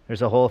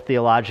 There's a whole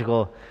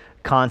theological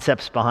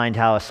concepts behind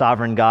how a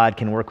sovereign God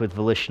can work with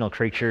volitional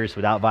creatures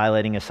without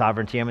violating his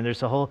sovereignty. I mean,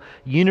 there's a whole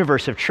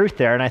universe of truth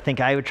there, and I think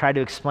I would try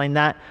to explain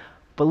that.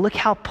 But look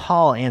how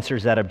Paul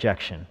answers that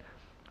objection.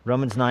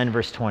 Romans 9,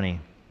 verse 20.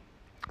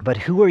 But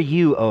who are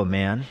you, O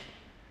man,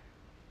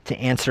 to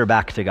answer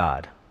back to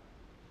God?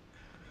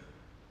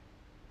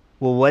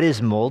 Will what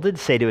is molded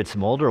say to its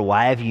molder,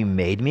 why have you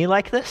made me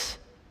like this?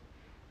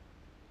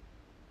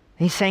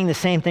 He's saying the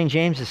same thing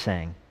James is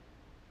saying.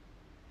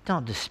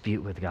 Don't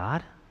dispute with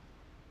God.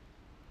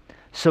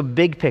 So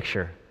big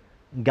picture,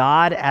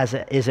 God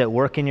is at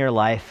work in your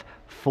life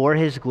for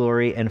his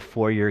glory and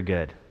for your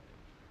good.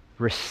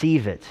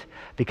 Receive it.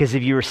 Because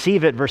if you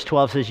receive it, verse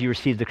 12 says you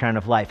receive the crown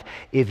of life.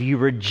 If you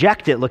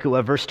reject it, look at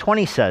what verse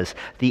 20 says.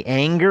 The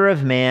anger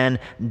of man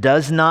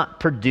does not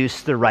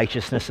produce the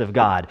righteousness of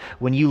God.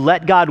 When you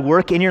let God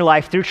work in your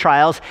life through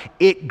trials,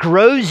 it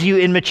grows you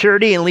in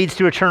maturity and leads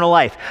to eternal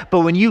life.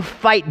 But when you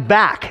fight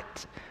back,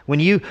 when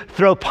you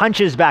throw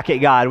punches back at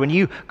God, when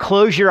you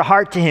close your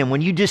heart to him,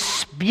 when you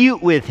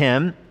dispute with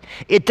him,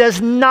 it does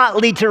not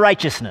lead to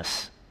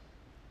righteousness.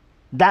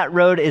 That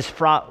road is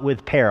fraught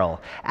with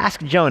peril.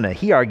 Ask Jonah.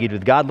 He argued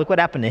with God. Look what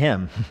happened to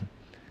him.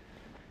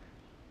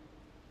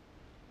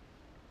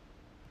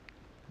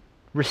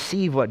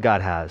 Receive what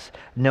God has,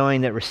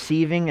 knowing that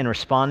receiving and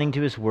responding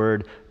to his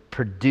word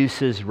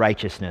produces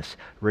righteousness.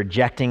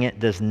 Rejecting it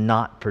does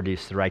not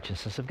produce the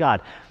righteousness of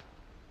God.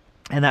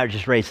 And that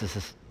just raises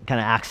this kind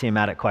of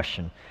axiomatic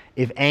question.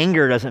 If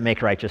anger doesn't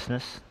make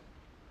righteousness,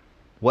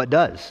 what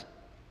does?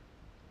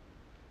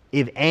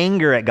 If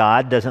anger at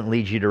God doesn't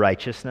lead you to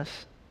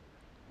righteousness,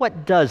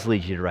 what does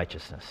lead you to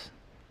righteousness?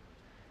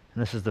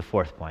 And this is the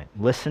fourth point.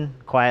 Listen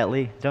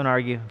quietly, don't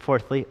argue.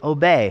 Fourthly,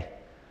 obey.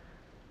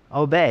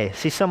 Obey.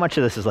 See, so much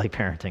of this is like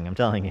parenting, I'm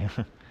telling you.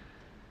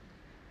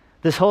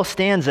 This whole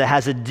stanza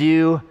has a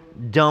do,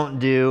 don't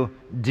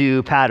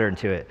do pattern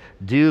to it.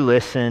 Do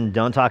listen,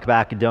 don't talk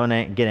back,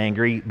 don't get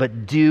angry,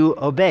 but do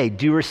obey,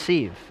 do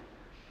receive.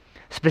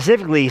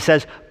 Specifically, he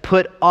says,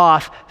 put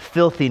off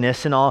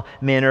filthiness and all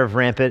manner of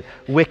rampant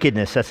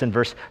wickedness. That's in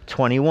verse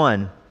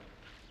 21.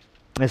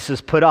 This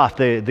is put off.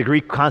 The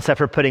Greek concept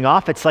for putting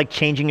off, it's like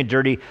changing a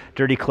dirty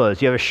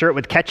clothes. You have a shirt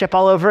with ketchup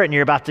all over it and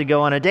you're about to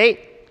go on a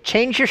date,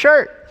 change your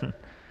shirt.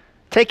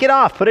 Take it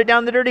off, put it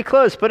down the dirty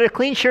clothes, put a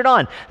clean shirt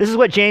on. This is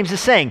what James is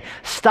saying.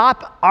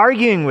 Stop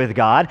arguing with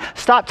God,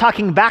 stop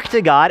talking back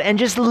to God, and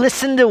just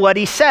listen to what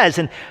he says.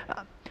 And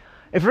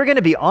if we're going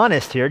to be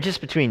honest here, just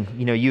between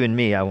you and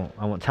me, I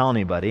won't tell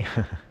anybody.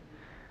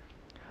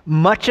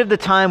 Much of the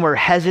time we're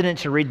hesitant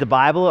to read the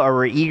Bible or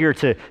we're eager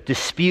to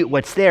dispute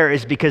what's there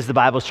is because the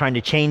Bible's trying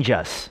to change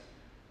us.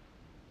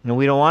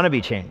 We don't want to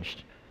be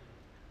changed.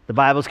 The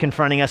Bible's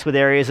confronting us with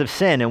areas of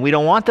sin, and we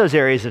don't want those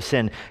areas of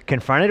sin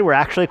confronted. We're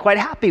actually quite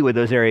happy with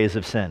those areas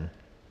of sin.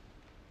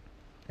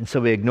 And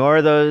so we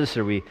ignore those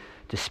or we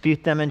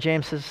dispute them, and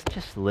James says,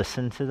 just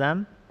listen to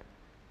them.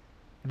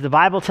 If the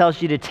Bible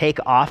tells you to take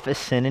off a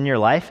sin in your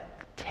life,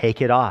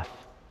 take it off.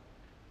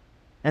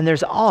 And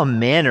there's all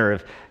manner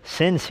of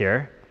sins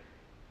here.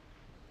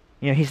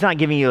 He's not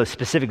giving you a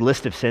specific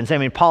list of sins. I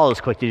mean, Paul is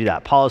quick to do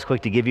that. Paul is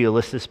quick to give you a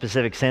list of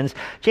specific sins.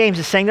 James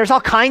is saying there's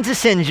all kinds of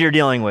sins you're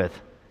dealing with.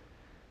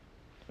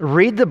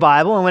 Read the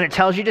Bible, and when it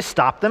tells you to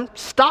stop them,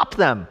 stop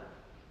them.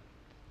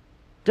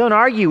 Don't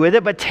argue with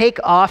it, but take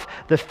off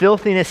the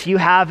filthiness you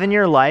have in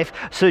your life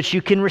so that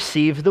you can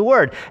receive the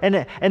word.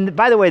 And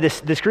by the way,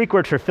 this Greek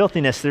word for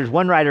filthiness, there's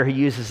one writer who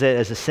uses it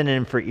as a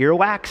synonym for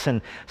earwax,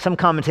 and some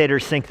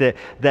commentators think that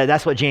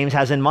that's what James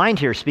has in mind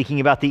here,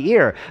 speaking about the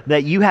ear,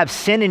 that you have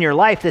sin in your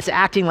life that's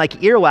acting like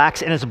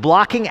earwax and is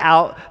blocking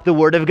out the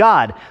word of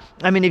God.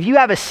 I mean, if you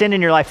have a sin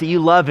in your life that you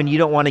love and you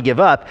don't want to give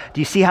up, do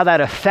you see how that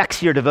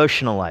affects your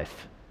devotional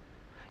life?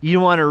 You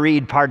don't want to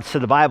read parts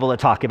of the Bible that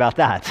talk about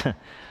that.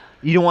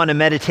 You don't want to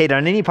meditate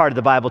on any part of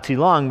the Bible too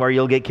long where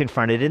you'll get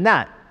confronted in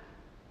that.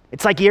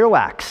 It's like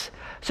earwax.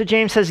 So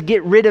James says,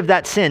 get rid of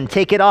that sin,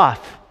 take it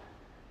off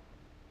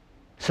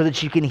so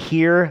that you can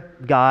hear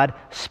God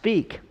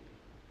speak.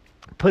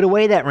 Put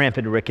away that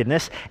rampant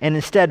wickedness and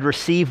instead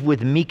receive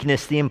with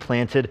meekness the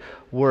implanted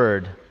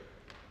word.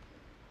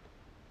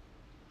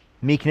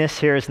 Meekness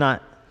here is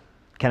not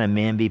kind of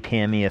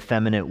mamby-pamby,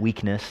 effeminate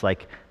weakness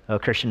like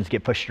Christians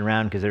get pushed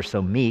around because they're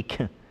so meek.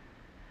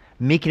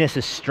 Meekness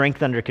is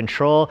strength under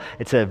control.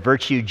 It's a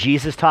virtue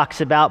Jesus talks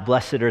about.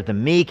 Blessed are the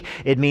meek.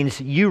 It means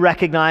you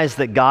recognize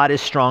that God is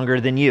stronger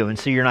than you, and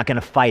so you're not going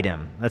to fight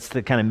him. That's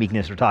the kind of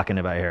meekness we're talking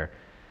about here.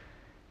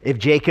 If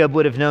Jacob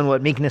would have known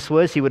what meekness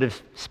was, he would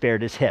have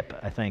spared his hip,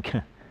 I think.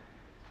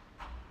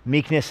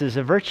 Meekness is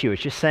a virtue.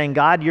 It's just saying,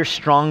 God, you're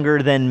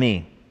stronger than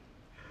me.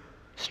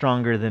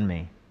 Stronger than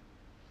me.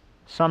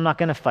 So I'm not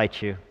going to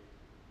fight you.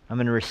 I'm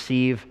going to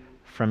receive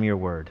from your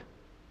word.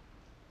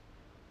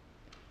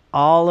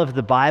 All of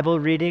the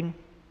Bible reading,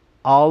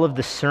 all of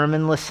the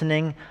sermon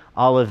listening,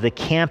 all of the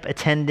camp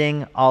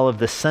attending, all of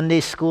the Sunday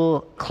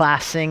school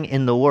classing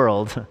in the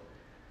world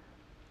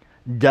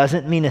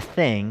doesn't mean a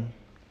thing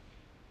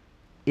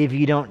if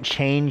you don't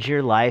change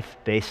your life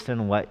based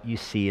on what you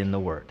see in the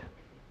Word.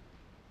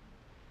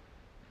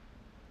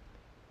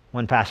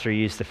 One pastor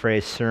used the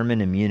phrase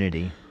sermon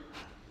immunity,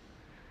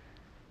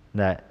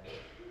 that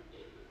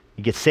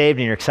you get saved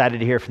and you're excited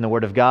to hear from the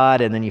Word of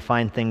God, and then you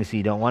find things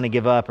you don't want to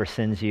give up or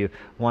sins you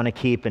want to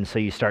keep, and so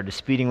you start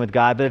disputing with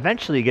God. But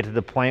eventually you get to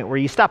the point where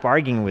you stop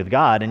arguing with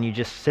God and you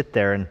just sit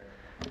there and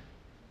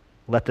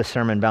let the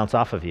sermon bounce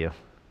off of you.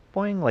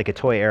 Boing, like a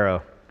toy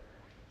arrow.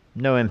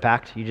 No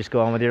impact. You just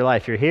go on with your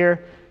life. You're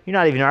here. You're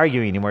not even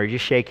arguing anymore. You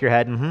just shake your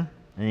head, and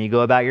you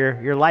go about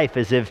your life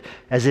as if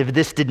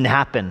this didn't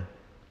happen.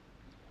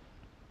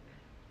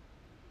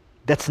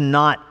 That's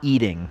not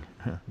eating.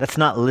 That's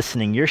not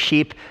listening. You're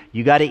sheep.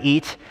 You got to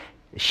eat.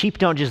 Sheep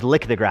don't just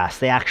lick the grass.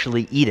 They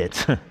actually eat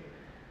it.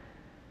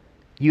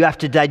 You have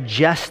to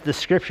digest the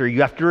scripture.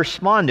 You have to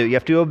respond to it. You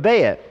have to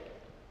obey it.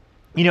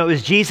 It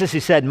was Jesus who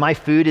said, my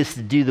food is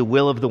to do the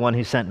will of the one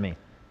who sent me.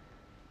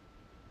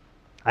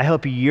 I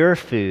hope your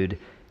food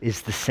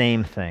is the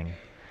same thing,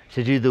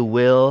 to do the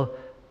will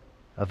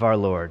of our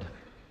Lord.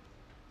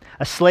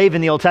 A slave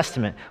in the Old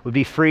Testament would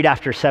be freed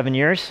after 7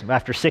 years.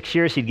 After 6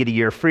 years, he'd get a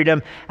year of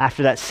freedom.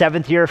 After that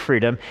 7th year of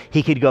freedom,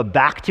 he could go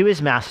back to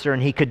his master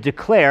and he could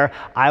declare,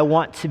 I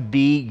want to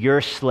be your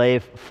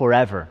slave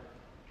forever.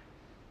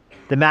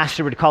 The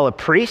master would call a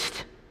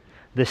priest.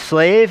 The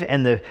slave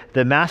and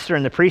the master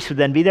and the priest would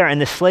then be there, and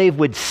the slave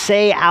would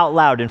say out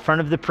loud in front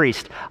of the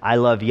priest, I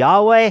love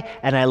Yahweh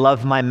and I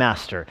love my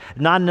master.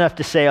 Not enough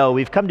to say, oh,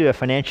 we've come to a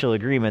financial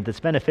agreement that's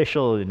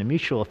beneficial in a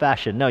mutual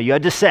fashion. No, you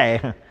had to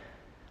say,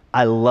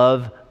 I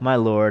love my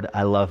Lord,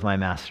 I love my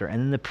master. And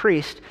then the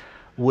priest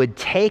would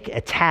take a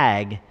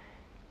tag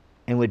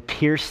and would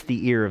pierce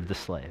the ear of the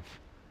slave.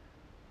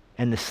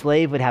 And the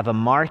slave would have a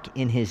mark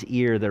in his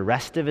ear the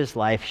rest of his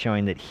life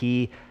showing that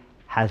he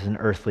has an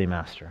earthly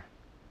master.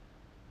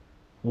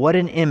 What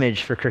an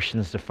image for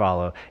Christians to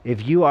follow.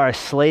 If you are a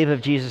slave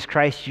of Jesus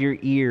Christ, your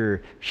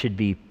ear should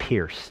be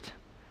pierced.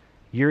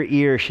 Your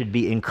ear should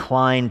be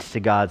inclined to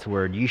God's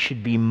word. You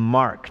should be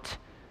marked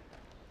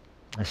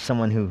as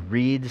someone who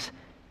reads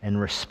and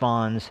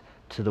responds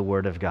to the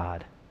word of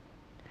God.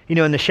 You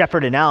know, in the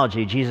shepherd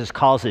analogy, Jesus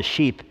calls his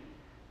sheep,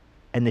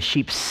 and the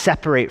sheep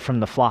separate from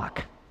the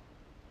flock.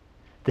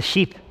 The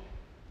sheep,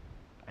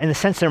 in the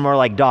sense, they're more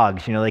like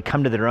dogs. You know, they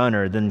come to their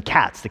owner than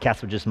cats. The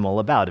cats would just mull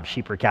about. If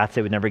sheep were cats,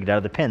 they would never get out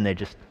of the pen. They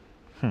just,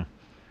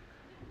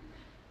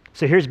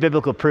 So here's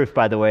biblical proof,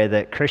 by the way,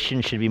 that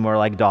Christians should be more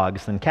like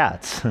dogs than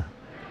cats. It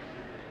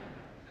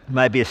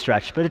might be a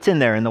stretch, but it's in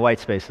there in the white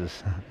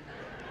spaces.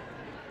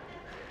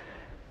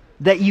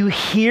 That you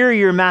hear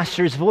your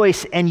master's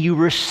voice and you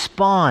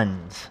respond.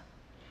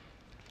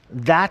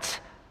 That's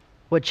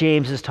what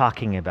James is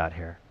talking about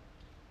here.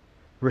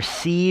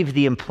 Receive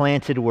the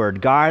implanted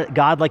word.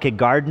 God, like a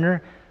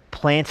gardener,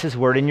 plants his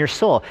word in your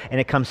soul, and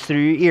it comes through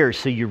your ears.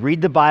 So you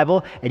read the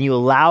Bible, and you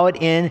allow it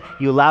in,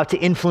 you allow it to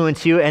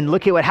influence you, and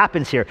look at what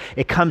happens here.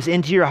 It comes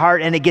into your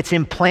heart, and it gets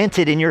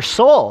implanted in your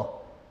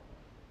soul.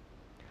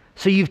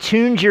 So you've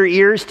tuned your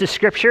ears to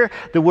Scripture.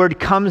 The word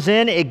comes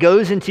in, it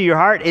goes into your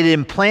heart, it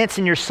implants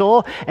in your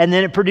soul, and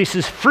then it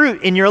produces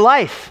fruit in your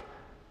life.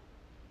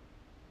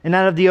 And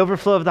out of the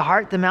overflow of the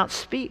heart, the mouth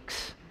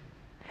speaks.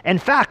 In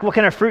fact, what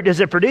kind of fruit does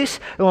it produce?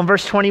 Well, in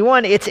verse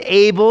 21, it's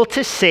able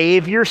to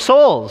save your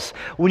souls.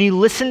 When you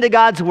listen to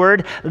God's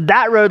word,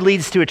 that road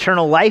leads to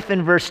eternal life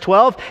in verse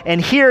 12, and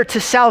here to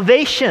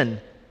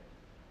salvation.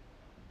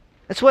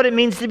 That's what it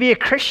means to be a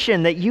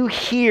Christian, that you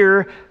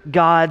hear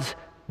God's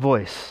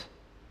voice.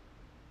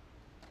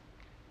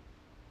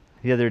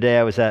 The other day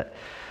I was at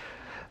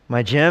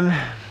my gym,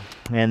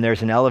 and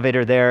there's an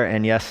elevator there,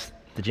 and yes,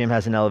 the gym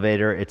has an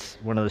elevator. It's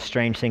one of the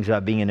strange things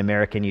about being an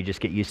American. You just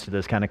get used to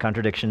those kind of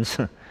contradictions.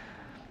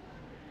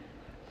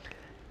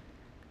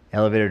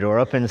 Elevator door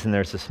opens, and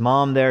there's this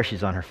mom there.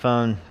 She's on her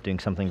phone doing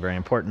something very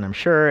important, I'm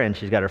sure, and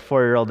she's got her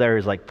 4-year-old there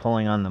who's like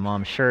pulling on the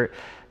mom's shirt,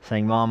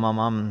 saying, Mom, Mom,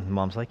 Mom. The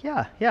mom's like,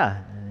 yeah.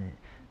 And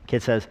the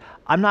kid says,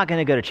 I'm not going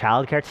to go to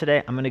childcare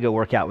today. I'm going to go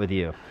work out with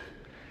you.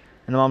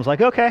 And the mom's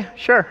like, okay,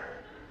 sure.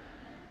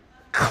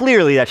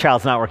 Clearly that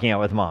child's not working out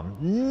with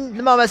mom.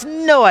 The mom has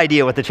no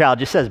idea what the child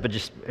just says, but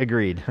just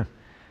agreed. And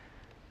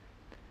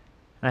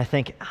I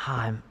think,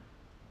 I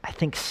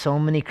think so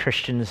many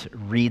Christians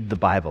read the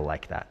Bible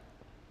like that.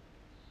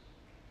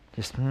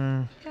 Just,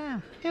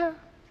 yeah,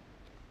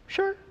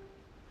 sure.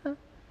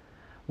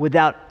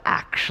 Without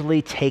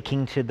actually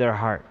taking to their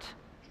heart.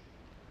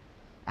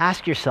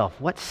 Ask yourself,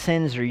 what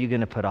sins are you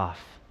going to put off?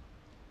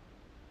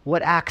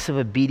 What acts of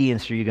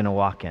obedience are you going to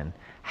walk in?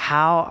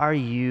 How are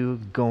you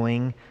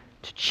going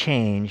to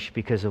change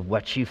because of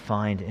what you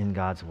find in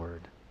God's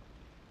word?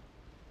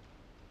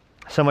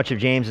 So much of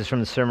James is from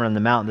the Sermon on the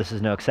Mount. This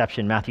is no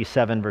exception. Matthew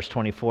 7, verse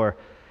 24.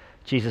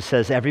 Jesus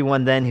says,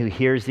 everyone then who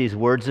hears these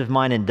words of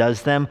mine and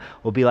does them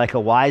will be like a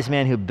wise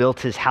man who built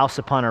his house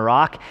upon a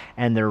rock,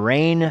 and the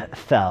rain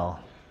fell,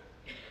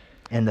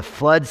 and the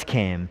floods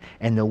came,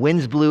 and the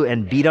winds blew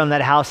and beat on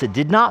that house. It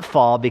did not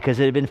fall because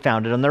it had been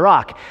founded on the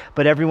rock.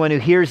 But everyone who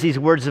hears these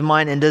words of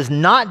mine and does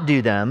not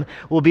do them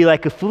will be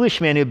like a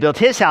foolish man who built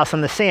his house on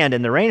the sand,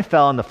 and the rain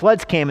fell, and the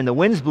floods came, and the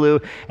winds blew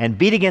and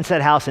beat against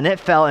that house, and it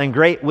fell, and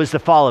great was the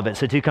fall of it.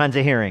 So 2 kinds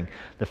of hearing.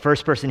 The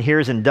first person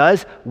hears and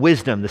does,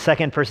 wisdom. The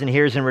second person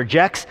hears and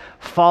rejects,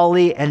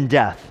 folly and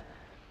death.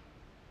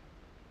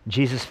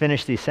 Jesus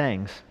finished these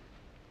sayings.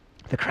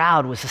 The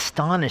crowd was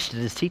astonished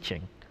at his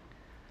teaching,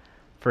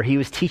 for he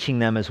was teaching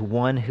them as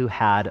one who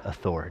had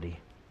authority.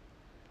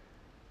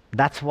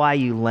 That's why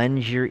you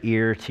lend your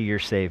ear to your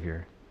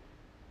Savior,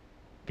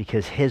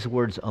 because his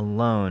words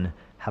alone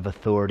have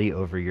authority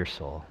over your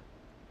soul.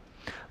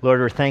 Lord,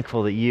 we're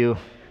thankful that you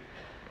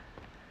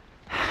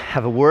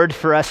have a word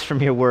for us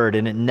from your word,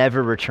 and it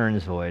never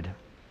returns void.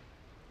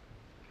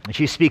 That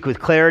you speak with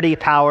clarity,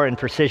 power, and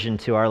precision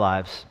to our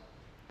lives.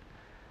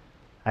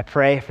 I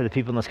pray for the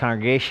people in this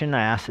congregation.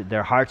 I ask that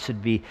their hearts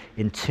would be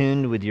in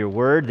tune with your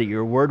word, that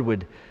your word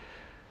would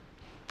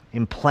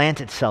implant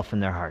itself in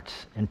their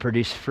hearts and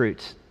produce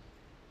fruits.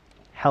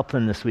 Help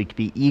them this week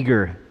be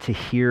eager to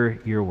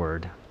hear your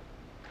word.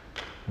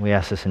 We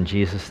ask this in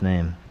Jesus'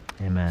 name.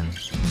 Amen.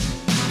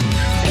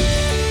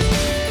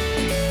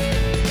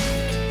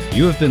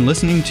 You have been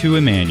listening to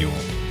Emmanuel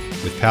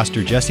with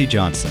Pastor Jesse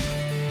Johnson.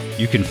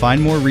 You can find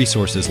more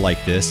resources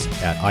like this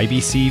at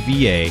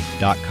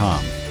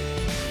ibcva.com.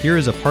 Here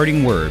is a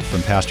parting word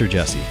from Pastor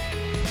Jesse.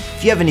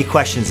 If you have any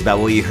questions about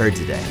what you heard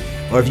today,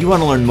 or if you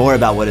want to learn more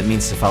about what it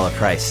means to follow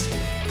Christ,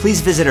 please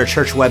visit our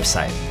church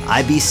website,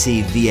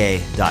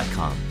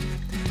 ibcva.com.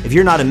 If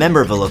you're not a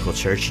member of a local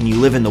church and you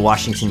live in the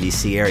Washington,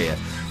 D.C. area,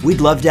 we'd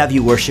love to have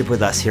you worship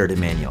with us here at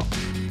Emmanuel.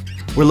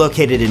 We're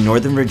located in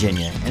Northern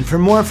Virginia, and for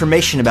more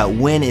information about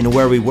when and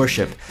where we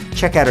worship,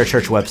 check out our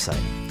church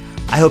website.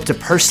 I hope to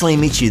personally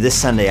meet you this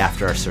Sunday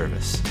after our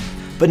service.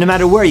 But no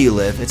matter where you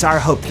live, it's our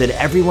hope that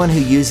everyone who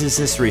uses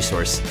this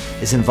resource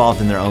is involved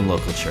in their own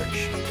local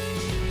church.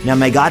 Now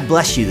may God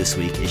bless you this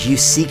week as you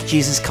seek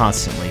Jesus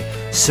constantly,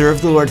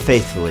 serve the Lord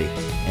faithfully,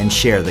 and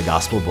share the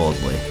gospel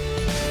boldly.